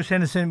to you, Chris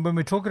Henderson, when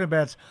we're talking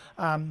about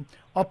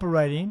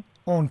operating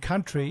on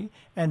country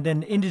and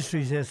then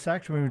industries as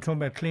such, when we're talking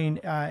about clean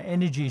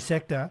energy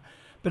sector,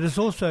 but it's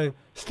also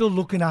still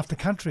looking after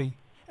country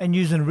and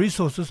using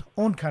resources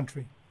on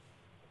country.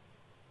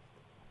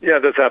 Yeah,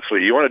 that's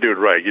absolutely. You want to do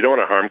it right. You don't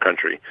want to harm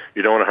country.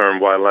 You don't want to harm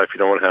wildlife. You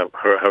don't want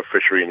to have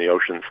fishery in the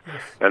oceans.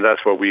 Yes. And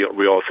that's what we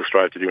also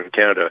strive to do in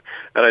Canada.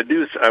 And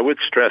I would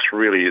stress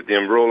really the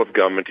role of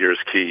government here is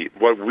key.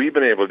 What we've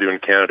been able to do in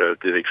Canada,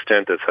 to the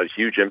extent that's had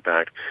huge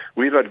impact,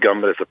 we've had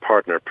government as a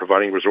partner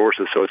providing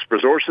resources. So it's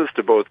resources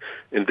to both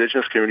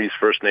Indigenous communities,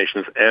 First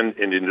Nations, and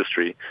in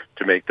industry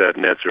to make that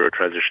net zero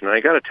transition. And I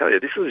got to tell you,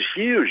 this is a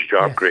huge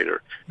job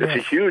creator. It's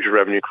a huge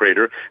revenue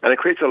creator, and it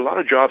creates a lot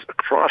of jobs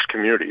across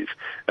communities.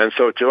 And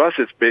so to us,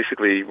 it's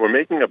basically we're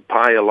making a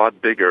pie a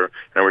lot bigger,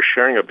 and we're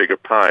sharing a bigger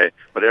pie,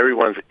 but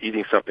everyone's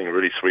eating something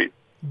really sweet.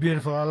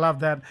 Beautiful. I love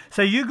that.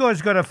 So you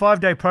guys got a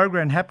 5-day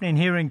program happening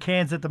here in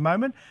Cairns at the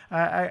moment,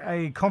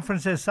 a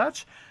conference as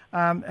such.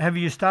 Have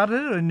you started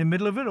it or in the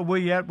middle of it, or were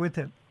you out with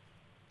it?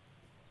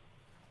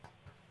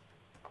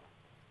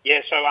 Yeah,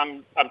 so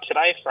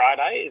today,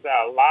 Friday, is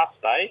our last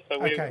day. So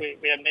we have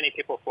many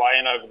people fly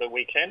in over the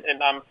weekend,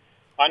 and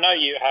I know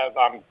you have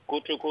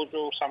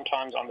Gudru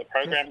sometimes on the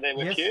program there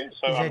with you.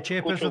 So he's our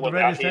chairperson of the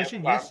radio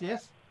station.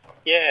 Yes.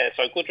 Yeah,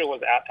 so Gudru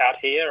was out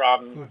here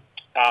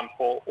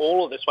for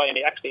all of this way, and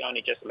he actually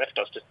only just left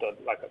us just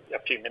a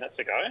few minutes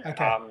ago.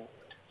 Okay.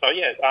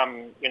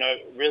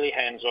 really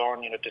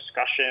hands-on,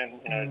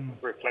 discussion,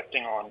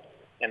 reflecting on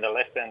the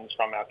lessons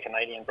from our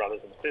Canadian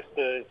brothers and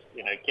sisters,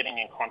 getting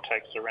in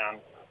context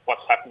around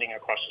what's happening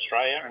across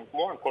Australia, and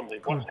more importantly,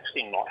 what's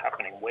actually not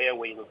happening, where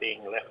we were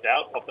being left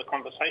out of the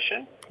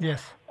conversation.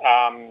 Yes.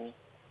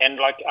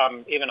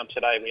 Even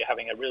today, we're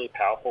having a really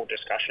powerful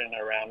discussion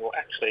around,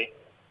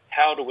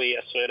 how do we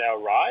assert our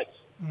rights?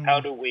 How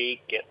do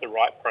we get the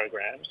right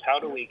programs? How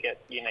do we get,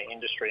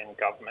 industry and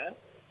government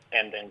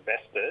and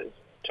investors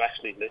to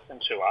actually listen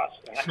to us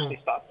and actually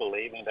start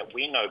believing that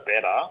we know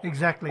better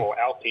for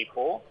our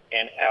people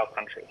and our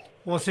country?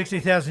 Well,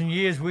 60,000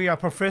 years, we are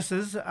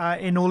professors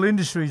in all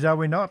industries, are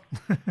we not?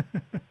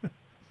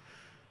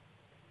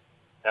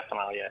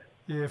 Definitely, yeah.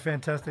 Yeah,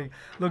 fantastic.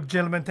 Look,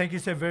 gentlemen, thank you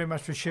so very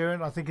much for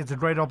sharing. I think it's a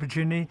great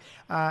opportunity.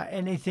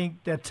 Anything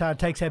that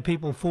takes our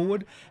people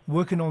forward,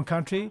 working on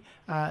country,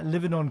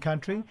 living on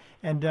country,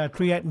 and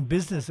creating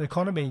business,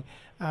 economy,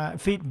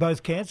 feed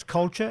both camps,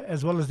 culture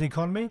as well as the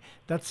economy,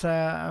 that's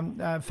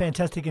a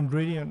fantastic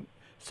ingredient.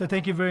 So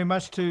thank you very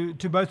much to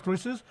both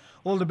Chris's.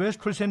 All the best.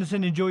 Chris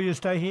Henderson, enjoy your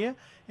stay here.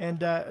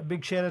 And a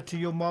big shout out to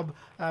your mob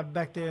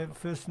back there,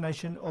 First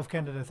Nation of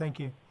Canada. Thank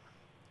you.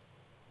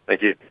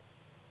 Thank you.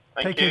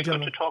 Thank you.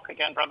 Good to talk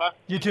again, brother.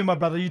 You too, my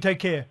brother. You take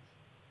care.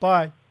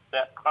 Bye.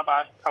 Yeah,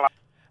 bye-bye. Hello.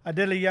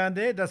 Adela Yarn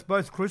there. That's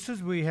both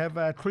Chris's. We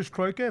have Chris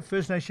Croker,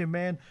 First Nation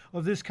man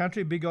of this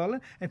country, Big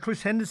Island, and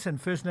Chris Henderson,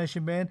 First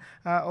Nation man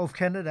of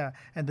Canada.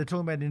 And they're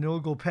talking about the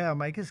inaugural Power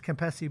Makers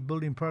Capacity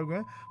Building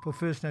Program for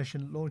First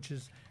Nation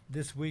launches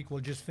this week.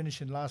 We'll just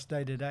finish in last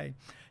day today.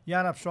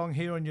 Yarn Up Strong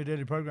here on your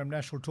daily program,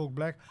 National Talk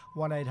Black,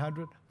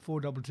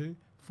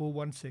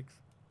 1-800-422-416.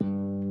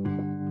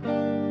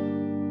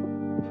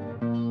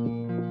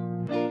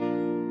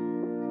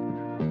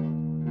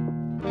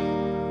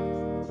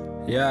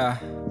 Yeah,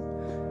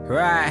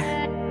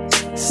 right.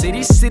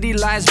 City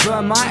lights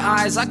burn my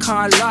eyes, I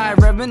can't lie.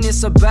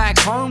 Reminisce of back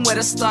home where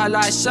the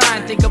starlight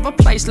shine. Think of a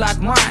place like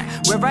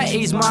mine, where I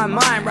ease my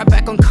mind. Right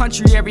back on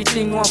country,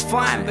 everything all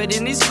fine. But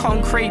in these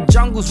concrete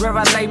jungles where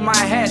I lay my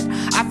head,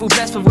 I feel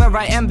blessed for where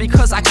I am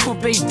because I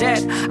could be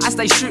dead. I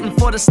stay shooting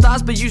for the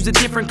stars but use a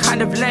different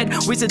kind of lead.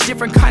 With a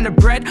different kind of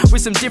bread,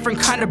 with some different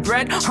kind of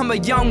bread. I'm a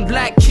young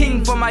black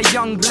king for my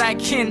young black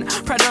kin.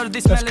 Proud of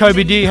this. That's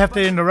Kobe D. Have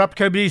to interrupt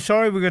Kobe D.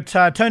 Sorry, we've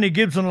got Tony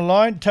Gibbs on the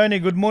line. Tony,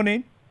 good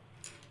morning.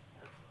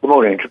 Good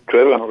morning,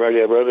 Trevor. I'm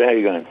Radio Brother. How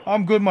you going?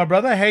 I'm good, my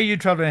brother. How are you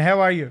travelling? How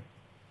are you?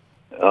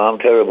 I'm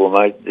terrible,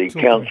 mate. The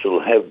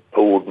council have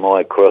pulled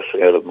my cross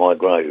out of my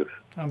grave.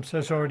 I'm so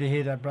sorry to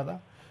hear that,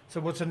 brother.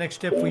 So what's the next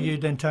step for you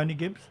then, Tony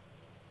Gibbs?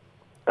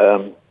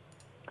 I've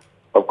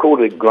called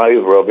it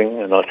grave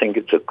robbing, and I think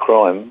it's a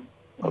crime.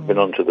 I've been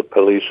on to the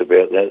police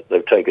about that.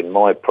 They've taken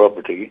my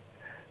property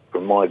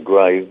from my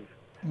grave,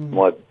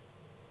 my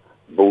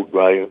bought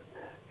grave.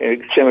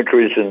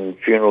 Cemeteries and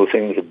funeral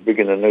things are big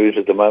in the news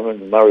at the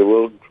moment in Murray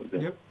World.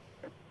 Yep.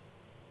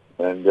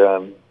 And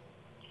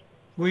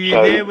were you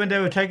there when they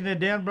were taking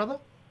it down, brother?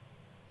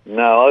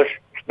 No, I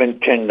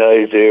spent 10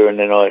 days there, and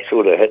then I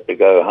sort of had to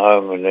go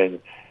home, and then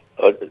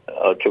I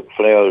took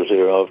flowers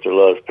there after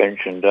last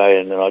pension day,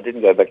 and then I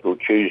didn't go back till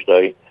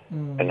Tuesday,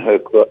 and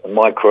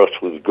my cross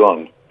was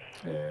gone.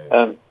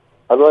 Yeah.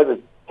 I'd like to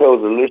tell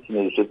the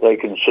listeners that they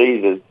can see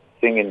the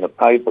thing in the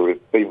paper if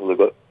people have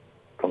got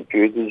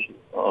computers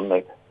on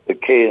the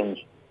Cairns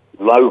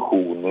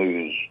local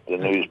news, the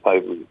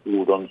newspaper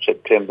called on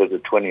September the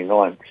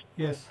 29th.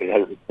 Yes. It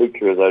has a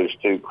picture of those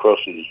two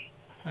crosses.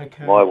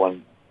 Okay. My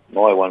one's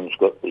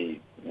got the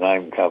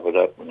name covered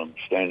up and I'm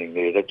standing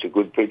there. That's a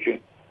good picture.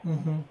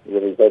 Mm-hmm.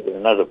 There's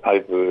another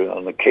paper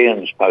on the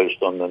Cairns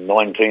Post on the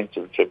 19th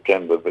of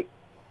September, but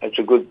that's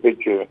a good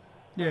picture.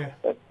 Yeah.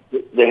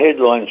 The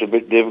headline's a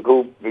bit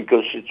difficult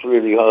because it's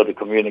really hard to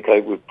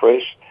communicate with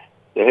press.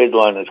 The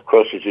headline is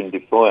Crosses in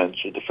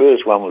Defiance. The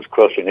first one was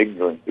Cross in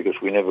Ignorance because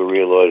we never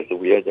realised that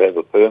we had to have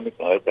a permit.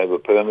 I had to have a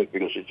permit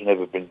because it's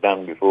never been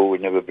done before.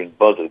 We've never been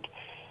bothered.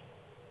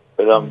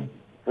 But I'm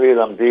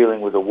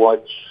dealing with a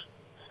white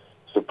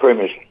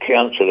supremacist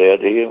council out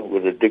here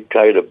with a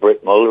dictator,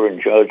 Brett Muller, in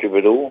charge of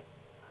it all.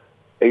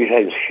 He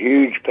has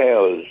huge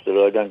powers that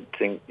I don't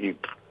think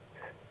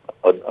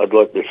I'd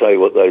like to say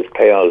what those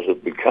powers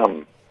have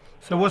become.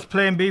 So what's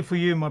plan B for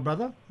you, my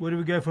brother? Where do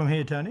we go from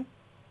here, Tony?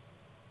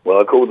 Well,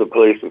 I called the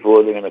police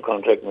before. They're going to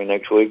contact me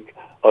next week.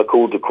 I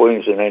called the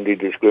Queensland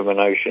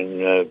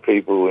Anti-Discrimination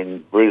people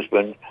in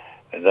Brisbane,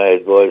 and they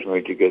advised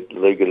me to get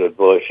legal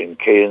advice in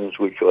Cairns,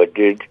 which I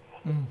did.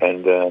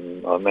 And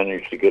I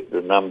managed to get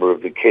the number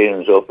of the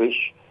Cairns office.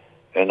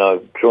 And I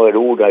tried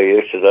all day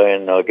yesterday,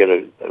 and I get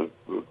a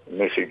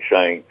message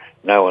saying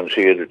no one's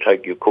here to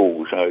take your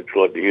call. So it's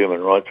like the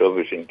Human Rights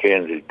Office in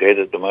Cairns is dead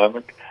at the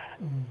moment.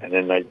 And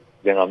then I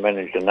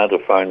managed another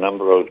phone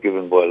number I was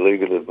given by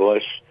legal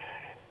advice.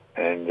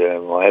 And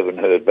I haven't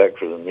heard back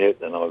from them yet,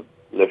 and I've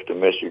left a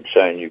message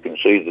saying you can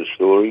see the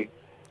story.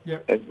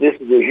 Yep. And this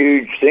is a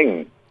huge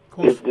thing.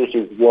 This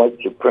is white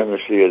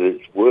supremacy at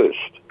its worst.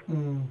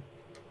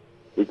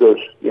 Because,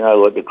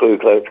 like the Ku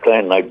Klux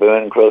Klan, they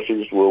burn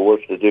crosses. Well,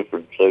 what's the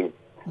difference? They've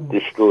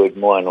destroyed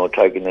mine or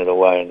taken it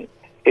away. And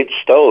it's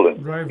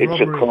stolen. Grave it's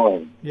robbery. A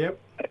crime. Yep.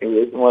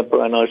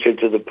 And I said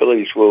to the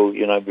police, well,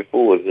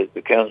 before that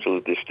the council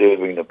is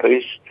disturbing the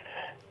peace,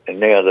 and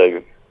now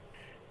they've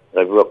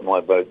rocked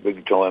my boat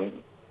big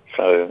time.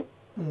 So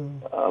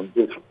I'm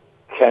just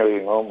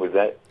carrying on with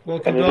that. Well,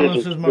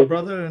 condolences, my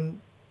brother,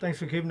 and thanks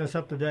for keeping us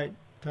up to date,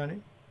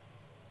 Tony.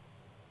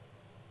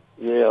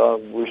 Yeah, I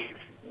wish.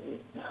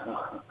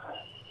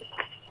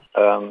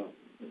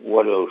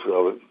 What else?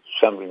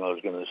 Something I was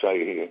going to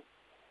say here.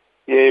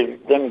 Yeah,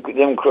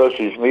 them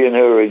crosses. Me and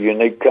her are a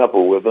unique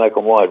couple. We're black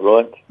and white,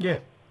 right? Yeah.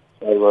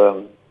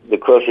 So the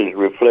crosses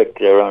reflect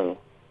their own.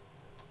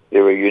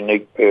 They're a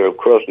unique pair of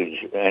crosses,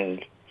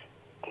 and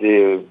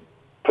they're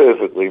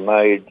perfectly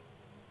made.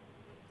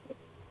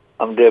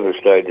 I'm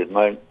devastated,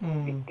 mate.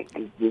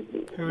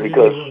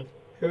 Because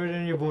hear it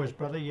in your voice,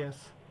 brother.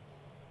 Yes.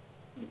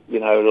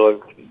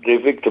 They're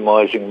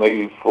victimising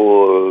me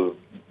for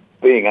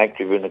being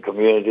active in the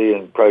community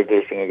and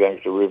protesting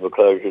against the river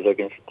closure. They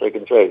can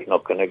say it's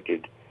not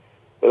connected,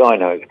 but I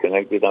know it's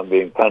connected. I'm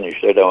being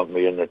punished. They don't want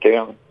me in the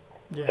town.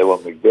 Yes. They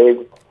want me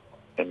dead,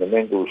 and the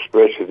mental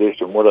stress of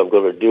this and what I've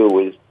got to deal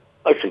with,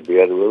 I should be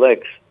able to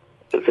relax.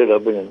 As I said,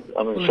 I'm in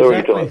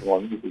sorry times.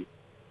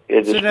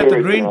 Sit at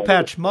the green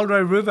patch,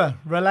 Mulray River,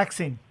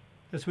 relaxing.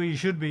 That's where you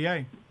should be,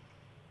 eh?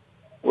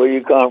 Well,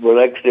 you can't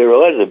relax there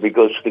either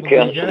because the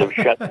council have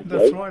shut the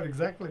That's right,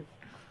 exactly.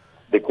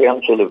 The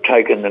council have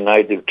taken the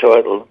native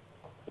title.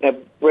 Now,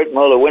 Brett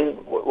Muller,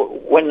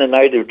 when the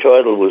native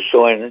title was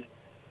signed,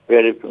 we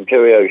had it from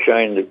Terry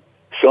O'Shane to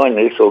sign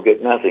this or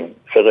get nothing.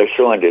 So they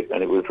signed it,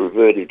 and it was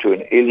reverted to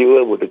an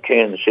ILUA with the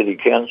Cairns City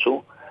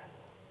Council,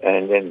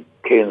 and then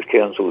Cairns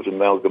Council was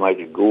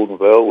amalgamated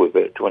Gordonvale, we're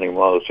about 20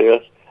 miles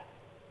south,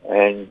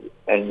 and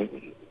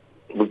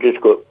we've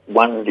just got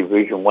one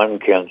Division 1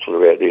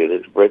 councillor out there,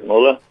 that's Brett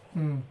Muller.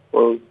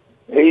 Well,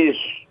 he's,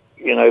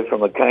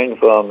 from a cane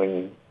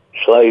farming,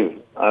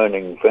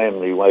 slave-owning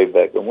family way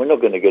back, and we're not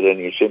going to get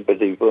any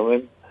sympathy from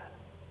him.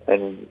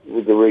 And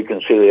with the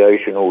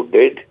reconciliation all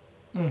dead,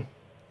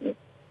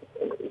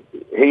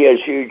 he has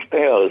huge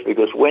powers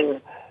because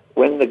when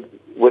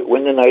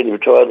the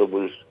native title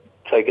was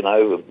taken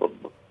over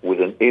with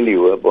an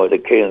ILUA by the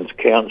Cairns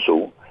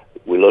Council,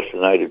 we lost the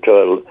native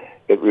title.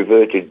 It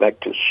reverted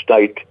back to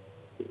state,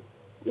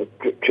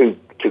 to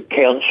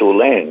council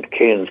land.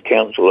 Cairns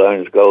Council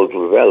owns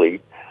Goldsworth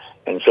Valley,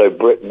 and so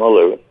Brett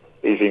Muller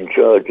is in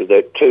charge of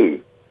that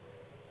too.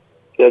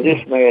 So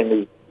this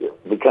man has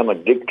become a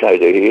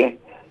dictator here.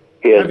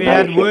 Have you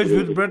had words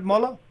with Brett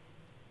Muller?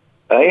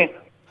 Eh?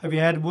 Have you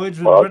had words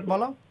with Brett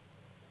Muller?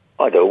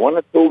 I don't want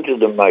to talk to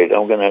them, mate.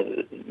 I'm going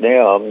to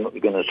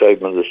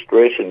save me the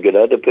stress and get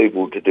other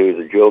people to do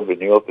the job in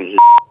the opposite,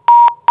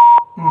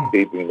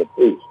 keeping the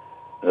peace.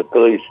 And the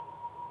police,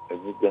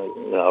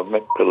 I've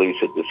met police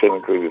at the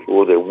cemetery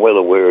before. They're well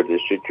aware of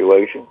this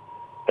situation.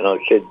 And I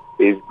said,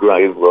 is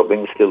grave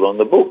robbing still on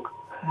the book?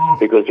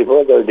 Because if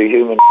I go to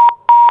human...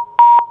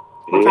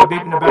 What's that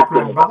beep in the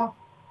background, brother?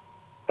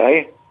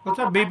 Hey? What's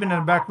that beeping in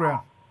the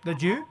background?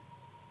 That you?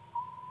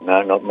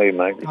 No, not me,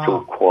 mate. It's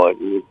all quiet.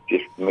 It's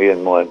just me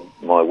and my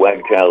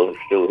wagtail is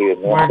still here.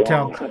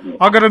 Wagtail.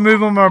 I've got to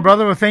move on, my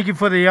brother. Well, thank you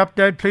for the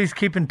update. Please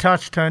keep in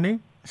touch, Tony.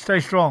 Stay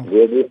strong.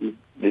 Yeah,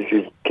 this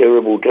is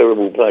terrible,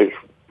 terrible place,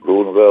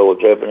 Gordonvale.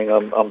 What's happening?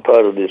 I'm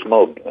part of this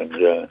mob,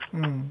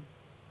 and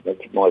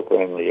that's my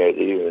family out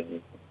here.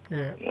 And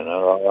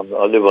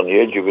I live on the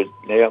edge of it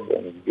now.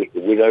 I'm just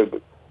a widow,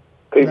 but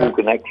people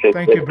can access.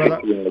 Thank you,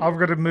 brother. I've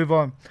got to move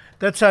on.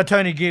 That's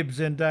Tony Gibbs,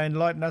 and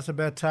enlighten us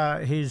about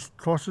his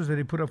crosses that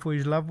he put up for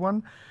his loved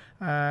one,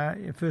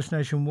 a First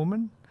Nation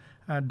woman,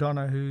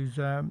 Donna, who's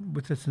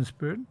with us in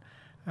spirit.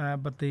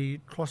 But the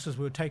crosses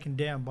were taken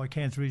down by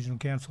Cairns Regional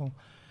Council,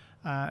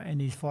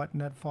 and he's fighting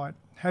that fight.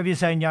 Have you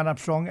saying Jan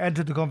Armstrong? Add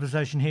to the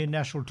conversation here,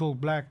 National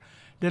Talk Black.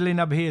 Deadly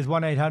number here is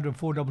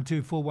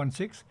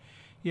 1-800-422-416.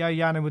 Yeah,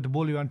 Yana with the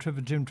bully on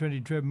Trevor Jim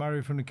 20 Trev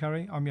Murray from the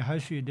Curry. I'm your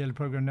host for your daily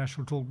program,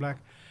 National Talk Black.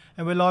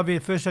 And we're live here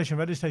at First Station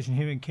Radio Station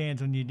here in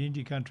Cairns on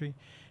Yidinji Country,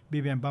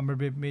 BBM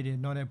Bumblebee Media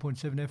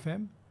 98.7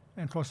 FM,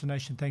 and across the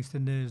nation thanks to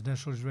NERS,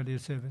 National Radio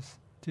Service.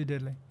 Too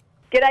deadly.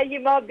 G'day, you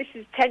mob. This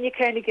is Tanya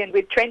Kernigan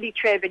with Trendy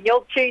Trev, and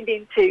you're tuned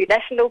in to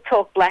National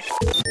Talk Black.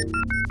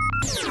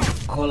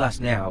 Call us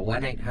now,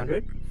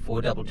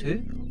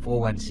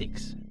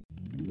 1-800-422-416.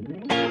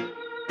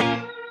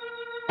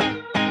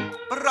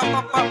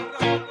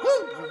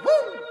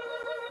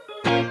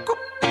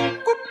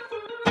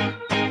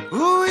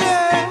 Ooh,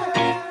 yeah.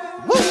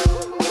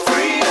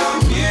 Freedom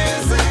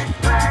music.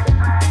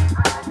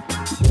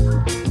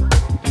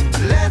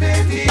 Let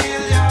it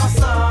heal your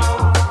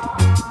soul.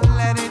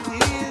 Let it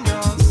heal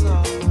your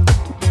soul.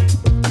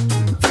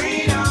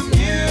 Freedom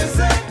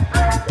music.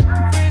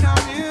 Freedom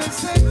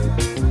music.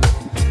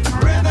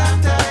 Rhythm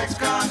takes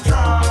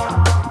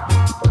control.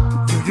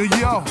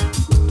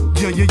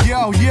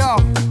 Yo.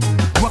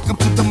 Welcome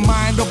to the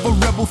mind of a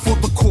rebel for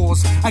the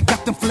cause. I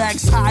got them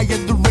flags high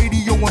at the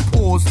radio and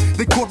pause.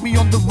 They caught me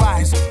on the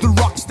rise, the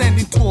rock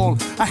standing tall.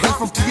 I hail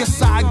from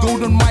TSI,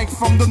 Golden Mike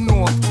from the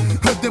north.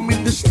 Heard them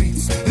in the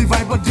streets, they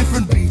vibe a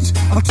different beat.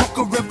 I talk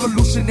a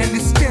revolution and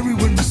it's scary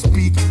when we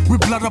speak.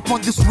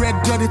 on this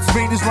red dirt, its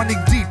vein is running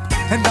deep.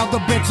 And now the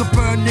beds are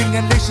burning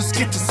and nations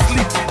get to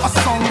sleep. A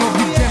song of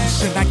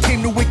redemption, I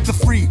came to wake the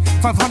free.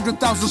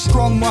 500,000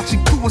 strong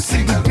marching to a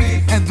single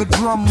beat. And the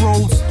drum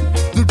rolls,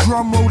 the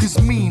drum roll is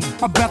mean.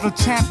 A battle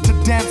chant to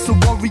dance a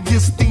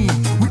warrior's theme.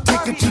 We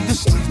take it to the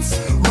streets,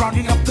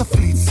 rounding up the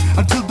fleets.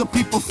 Until the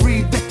people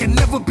free, there can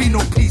never be no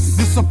peace.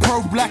 This a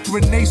pro-black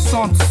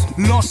renaissance.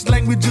 Lost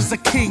languages are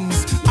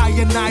kings. I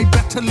and I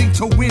battling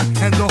to win,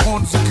 and the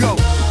horns go.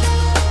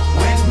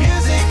 When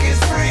music is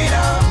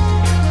freedom,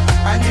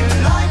 a new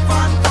life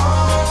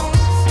unfolds.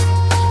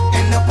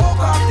 In the book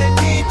of the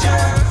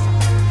teacher,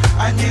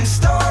 a new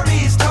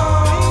story is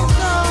told.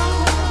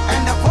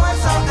 And the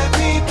voice of the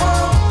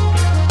people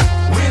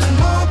will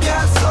move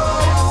your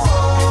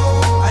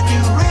soul. A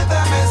new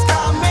rhythm is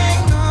coming,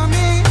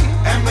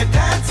 and we're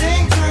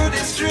dancing through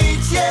the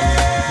streets,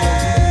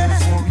 yeah.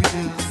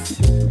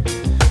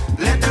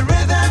 Let the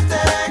rhythm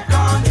take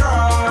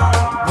control.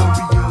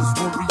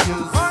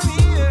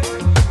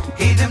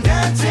 Hear them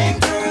dancing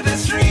through the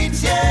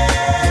streets, yeah.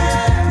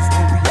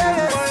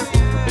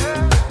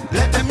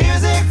 Let the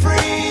music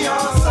free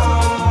your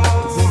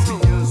souls.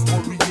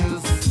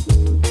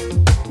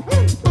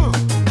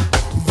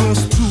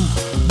 Verse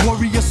 2,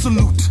 warrior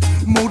salute.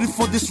 Motive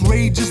for this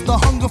rage is the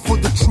hunger for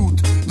the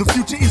truth. The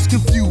future is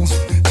confused.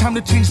 Time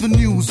to change the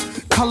news.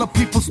 Color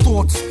people's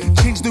thoughts,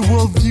 change their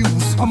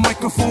worldviews. A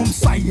microphone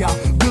sire,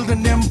 build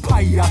an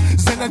empire.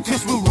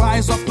 Zenators will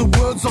rise off the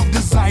words of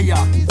desire.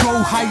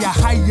 Go higher,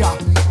 higher.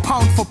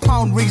 Pound for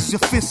pound, raise your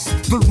fist.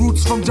 The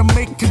roots from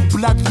Jamaican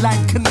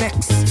bloodline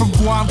connects. From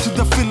Guam to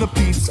the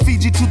Philippines,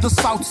 Fiji to the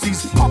South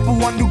Seas.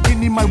 Papua New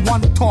Guinea, my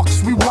one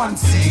talks, we one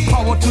see.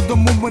 Power to the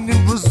movement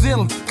in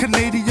Brazil.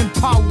 Canadian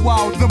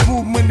powwow, the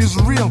movement is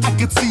real. I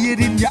can see it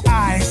in your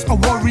eyes. A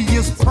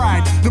warrior's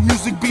pride. The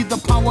music be the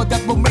power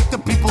that will make the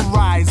people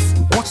rise.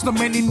 Watch the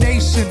many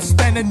nations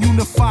stand and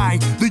unify.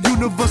 The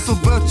universal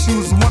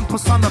virtues, one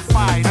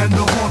personified. And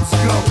the horns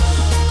go.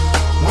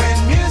 When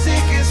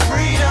music is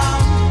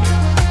freedom,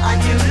 a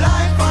new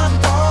life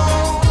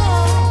unfolds.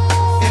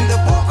 In the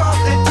book of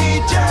the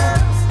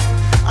teachers,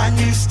 a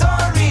new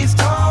story is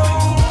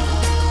told.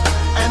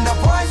 And the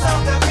voice of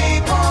the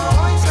people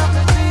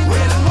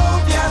will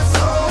move your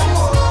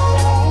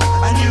soul.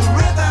 A new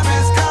rhythm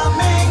is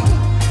coming,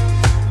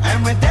 and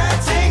we're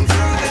dancing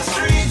through the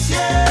streets,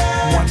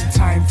 yeah. One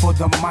time for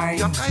the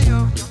mind.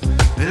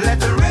 Let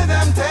the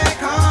rhythm take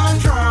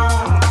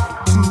control.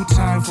 Two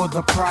time for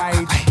the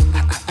pride.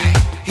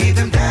 Hear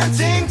them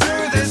dancing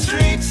through the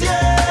streets,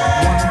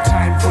 yeah. One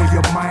time for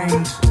your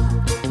mind.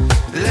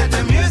 Let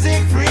the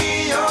music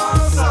free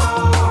your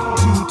soul.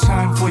 Two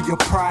time for your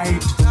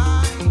pride.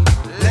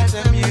 Let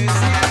the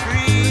music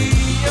free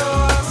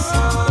your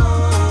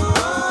soul.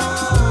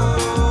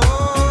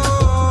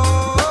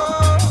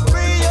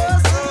 Free your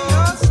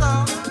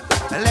soul.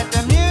 Let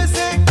the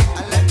music,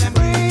 let them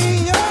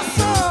free your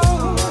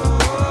soul.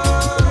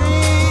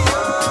 Free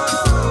your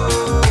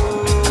soul.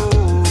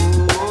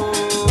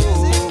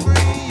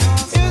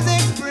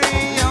 Music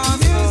free your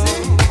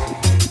music,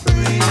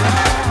 free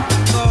your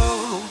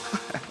soul.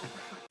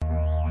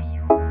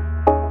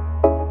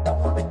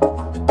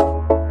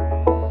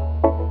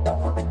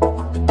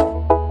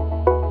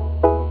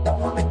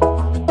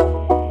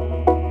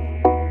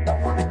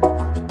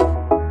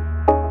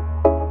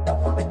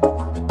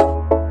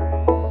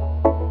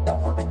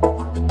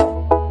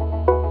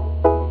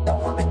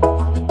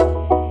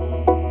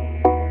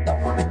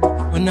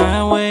 When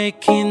I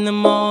wake in the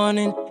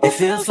morning, it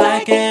feels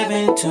like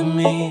heaven to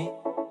me.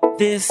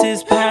 This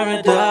is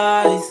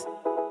paradise,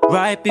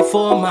 right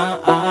before my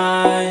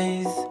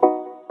eyes.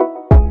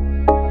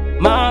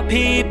 My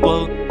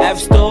people have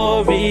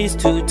stories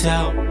to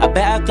tell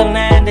about the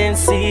land and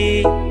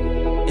sea.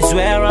 It's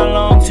where I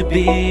long to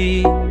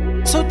be.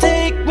 So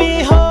take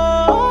me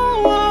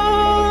home.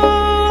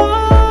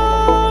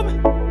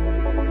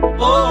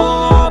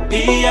 Oh,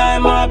 be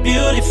my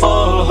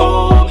beautiful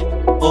home.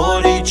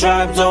 40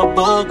 tribes of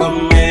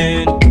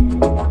Boogeyman.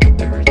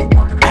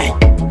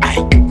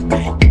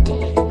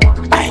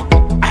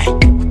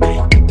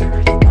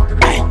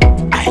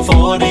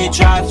 40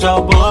 tribes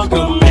of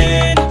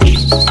Boogeyman.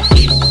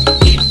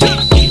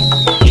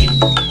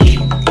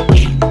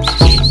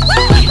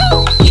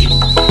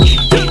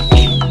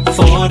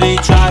 40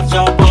 tribes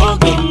of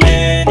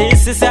Boogeyman.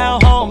 This is our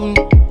home.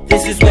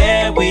 This is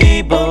where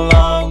we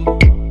belong.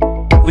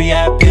 We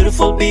have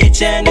beautiful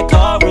beach and the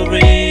coral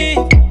reef.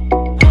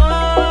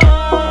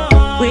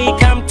 We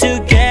come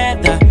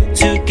together,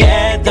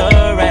 together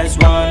as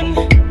one.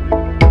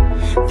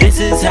 This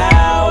is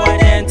our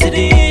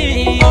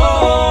identity.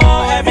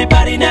 Oh,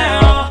 everybody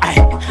now.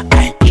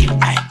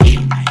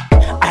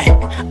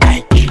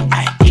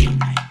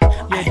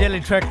 Yeah, Delhi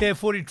track there,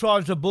 40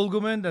 Tribes of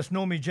Bulgaman. That's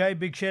Normie J.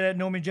 Big shout out,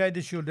 Normie J.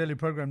 This is your daily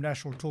program,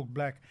 National Talk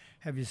Black.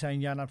 Have you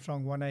saying yarn up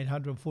strong,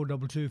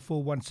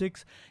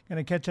 1-800-422-416. Going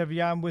to catch up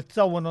yarn with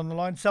someone on the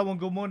line. Someone,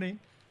 good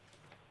morning.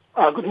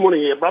 Good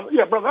morning, brother.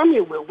 Yeah, brother, I'm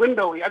in the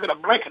window here. I got a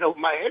blanket over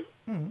my head.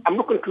 I'm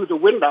looking through the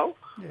window.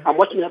 I'm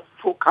watching that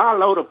full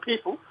carload of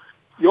people.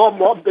 Your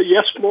mob, the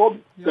Yes mob,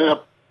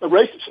 the the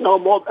racists know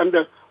more than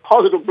the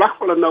positive black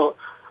fella know.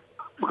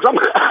 Because I'm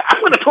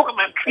going to talk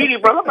about treaty,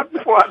 brother, but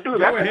before I do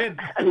that,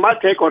 and my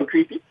take on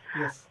treaty,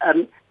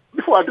 and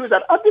before I do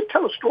that, I did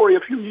tell a story a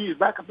few years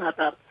back about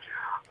that.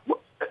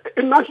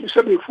 In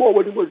 1974,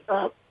 when he was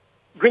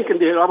drinking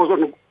there, I was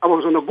on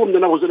a boom,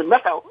 and I was in a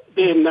meadow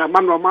in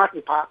Monroe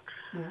Martin Park,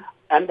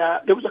 and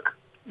there was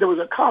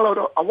a carload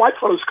of white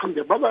fellows come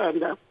there, brother,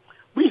 and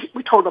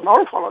we told the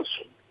moral fellows,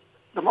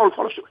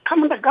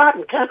 come in the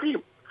garden, can't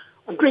you,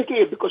 and drink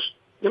here because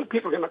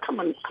people are going to come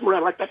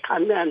around like that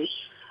kind of man,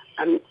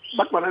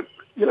 but when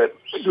do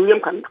them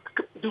can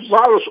do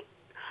violence.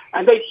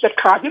 And that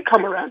car did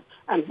come around,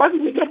 and by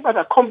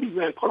the combi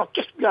van pulled up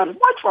just beyond the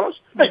white fellas.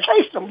 They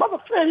chased them, brother,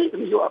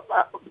 and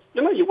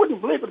you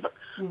wouldn't believe it, but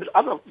the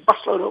other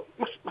busload of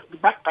must be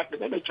backpackers,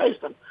 and they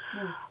chased them.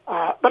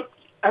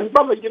 And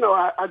brother,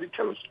 I did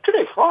tell us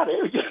today, Friday,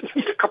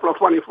 a couple of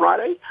funny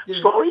Friday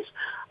stories.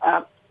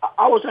 I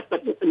was at the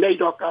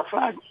NAIDOC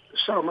flag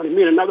ceremony,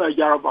 me and another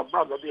Yoruba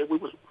brother there.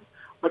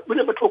 But we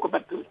never talk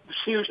about the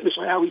seriousness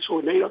of how we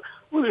saw NAIDOC.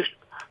 We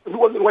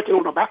wasn't watching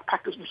all the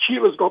backpackers, the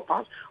Sheilas go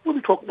past. We'll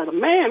be talking about a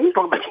man. We're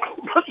talking about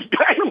bloody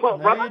dynamo,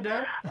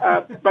 brother.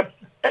 But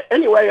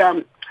anyway,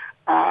 you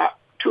want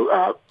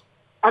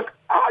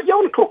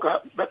to talk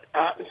about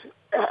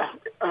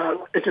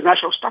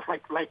international stuff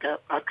like a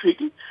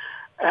treaty,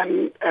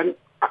 and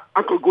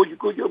Uncle Goody,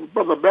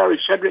 Brother Barry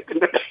Cedric,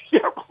 and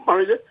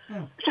Murray said,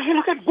 hey,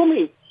 look at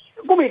Boomy.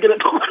 Boomy going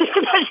to talk they're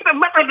going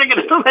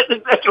to do that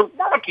international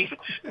politics.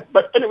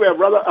 But anyway,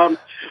 brother,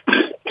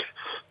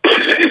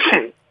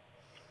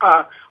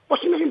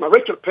 what's her name?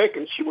 Rachel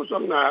Perkins. She was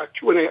on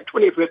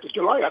 25th of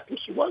July, I think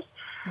she was.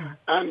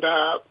 And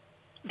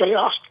they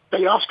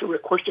asked her a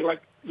question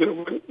like,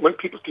 when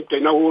people think they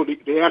know all the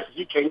answers,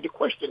 you change the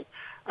question.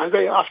 And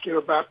they asked her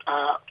about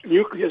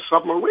nuclear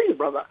submarine,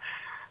 brother.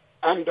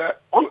 And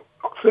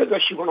further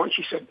she went on,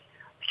 she said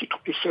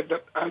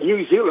that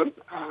New Zealand,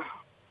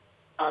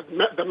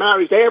 the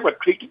Maoris Air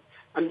Treaty,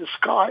 and the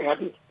sky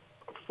hadn't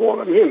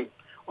fallen in,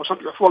 or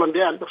something had fallen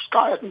down. The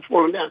sky hadn't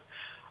fallen down.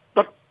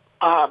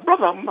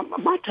 Brother,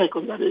 my take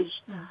on that is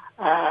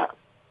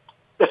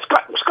the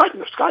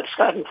sky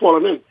hadn't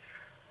fallen in.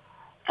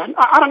 And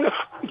I don't know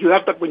if you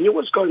had that when you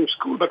was going to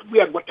school, but we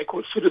had what they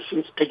call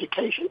citizens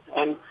education,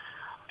 and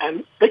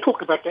they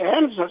talk about the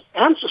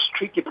Anzus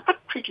Treaty, but that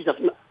treaty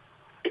doesn't.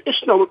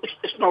 It's no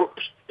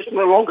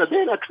longer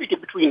there. That treaty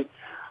between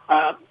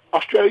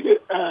Australia,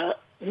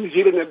 New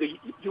Zealand, and the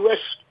U.S.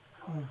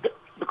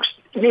 Because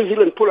New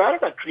Zealand pulled out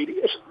of that treaty.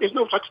 There's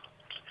no such.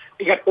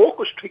 You got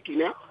AUKUS treaty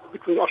now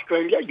between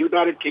Australia,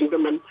 United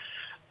Kingdom, and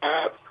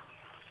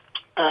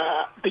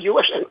the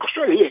U.S. and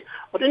Australia.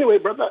 But anyway,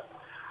 brother,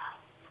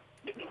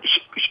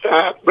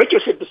 Rachel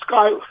said the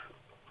sky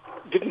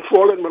didn't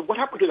fall in. But what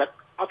happened to that?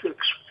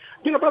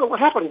 Brother, what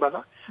happened,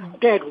 brother?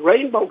 They had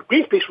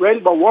Greenpeace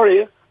Rainbow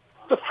Warrior.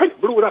 The French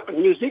blew it up in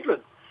New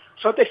Zealand.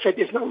 So they said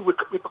there's no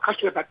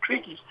repercussion about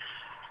treaties.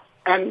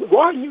 And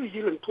why New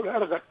Zealand pulled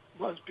out of that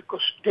was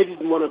because they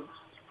didn't want to.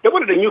 They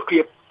wanted a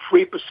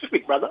nuclear-free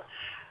Pacific, brother.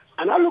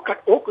 And I look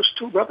at AUKUS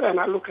too, brother, and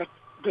I look at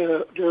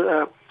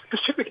the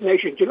Pacific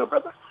nations,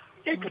 brother.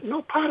 They got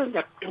no part in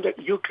that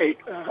UK,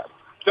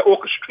 the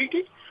AUKUS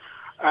treaty.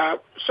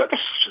 So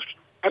that's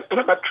and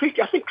about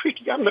treaty. I think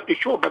treaty. I'm not too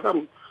sure, but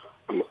I'm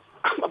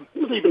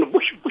not even a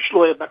bush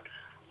lawyer, but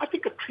I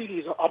think a treaty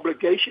is an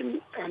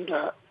obligation, and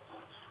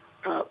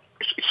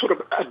it's sort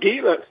of a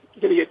deal,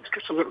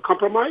 some sort of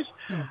compromise.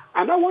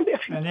 And I wonder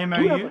if you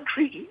do have a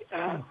treaty.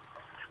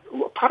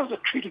 Part of the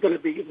treaty going to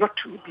be not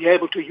to be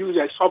able to use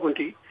our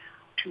sovereignty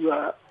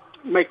to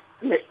make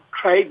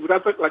trade with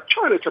other, like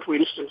China, for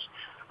instance,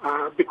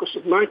 because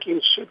in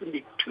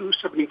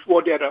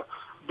 1972-74 they had a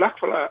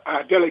blackfella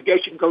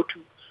delegation go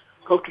to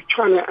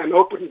China and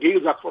open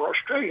deals up for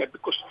Australia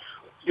because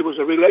there was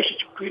a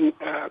relationship between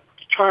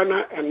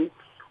China and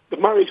the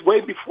Murrays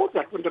way before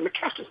that, when the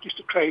Macassars used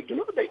to trade.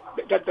 They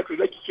had that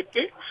relationship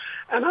there.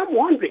 And I'm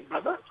wondering,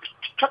 brother,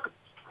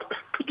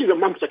 picking the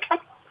mum's a cat,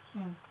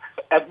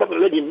 as Brother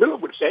Lenny Miller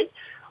would say,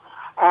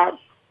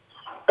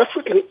 if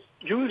we can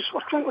use,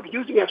 what's wrong with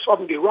using our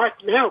sovereignty right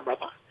now,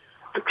 brother,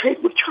 and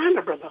trade with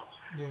China, brother?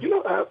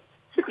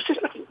 Because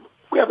there's nothing,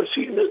 we haven't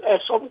seen our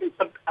sovereignty,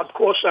 but of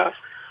course,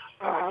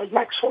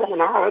 like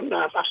Solomon Island,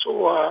 I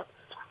saw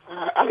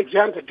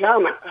Alexander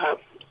Downer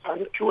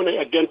on Q&A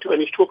again too,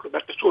 and he's talking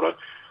about the sort of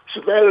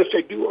surveillance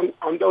they do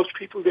on those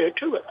people there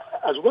too,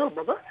 as well,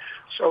 brother.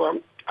 So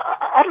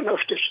I don't know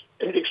if there's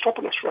anything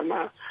stopping us from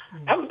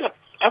having that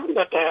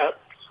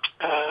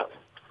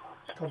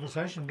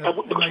conversation.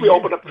 Because we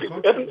open up,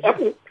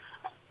 haven't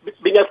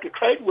been able to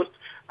trade with,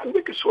 and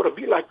we could sort of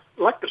be like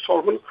the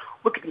Solomon.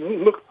 We could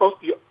milk both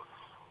the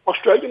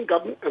Australian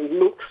government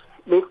and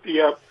milk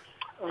the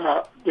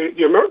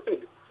American,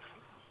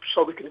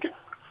 so we can get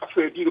a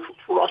fair deal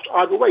for us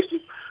either way.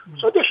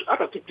 So I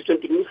don't think there's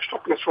anything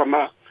stopping us from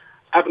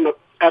having a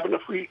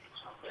free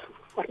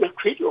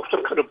treaty or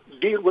some kind of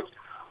deal with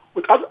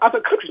other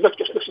countries, not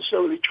just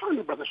necessarily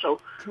China, brother. So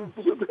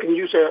we can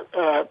use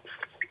a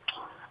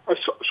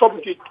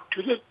sovereignty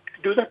to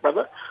do that,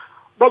 brother.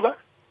 Brother,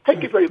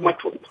 Thank you very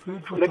much for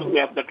letting me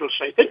have that little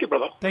say. Thank you,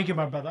 brother. Thank you,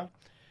 my brother.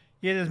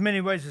 Yeah, there's many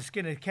ways to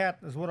skin a cat,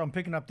 is what I'm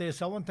picking up there,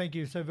 someone. Thank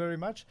you so very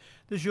much.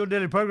 This is your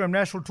daily program,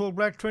 National Talk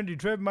Black. Trendy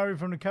Trev, Murray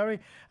from the Curry,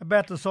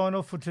 about to sign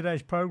off for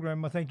today's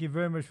program. I thank you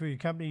very much for your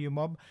company, your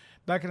mob.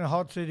 Back in the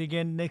hot seat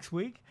again next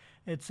week.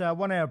 It's a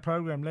 1 hour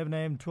program, 11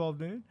 a.m, 12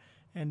 noon.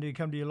 And we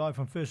come to you live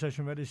from First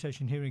Station Radio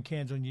Station here in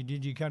Cairns on your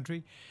Digi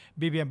Country,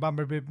 BBM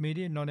Bumper Bip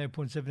Media,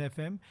 98.7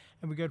 FM.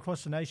 And we go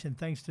across the nation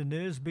thanks to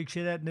NERS. Big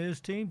shout out, NERS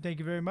team. Thank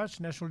you very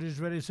much. National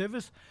Digital Radio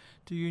Service,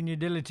 to you and your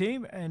Delhi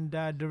team and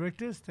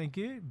directors. Thank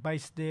you.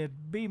 Based there at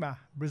BEMA,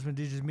 Brisbane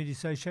Digital Media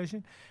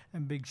Association.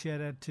 And big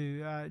shout out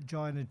to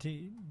Jai and the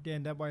team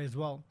down that way as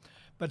well.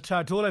 But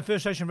to all our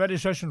First Station Radio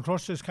Station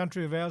across this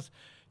country of ours,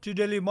 to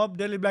Delhi Mob,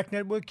 Delhi Black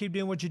Network, keep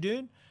doing what you're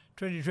doing.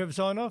 20 Trevor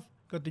sign off.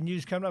 Got the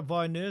news coming up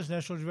via NERS,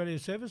 National Radio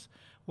Service.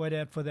 Wait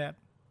out for that.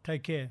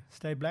 Take care.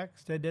 Stay black,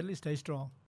 stay deadly, stay strong.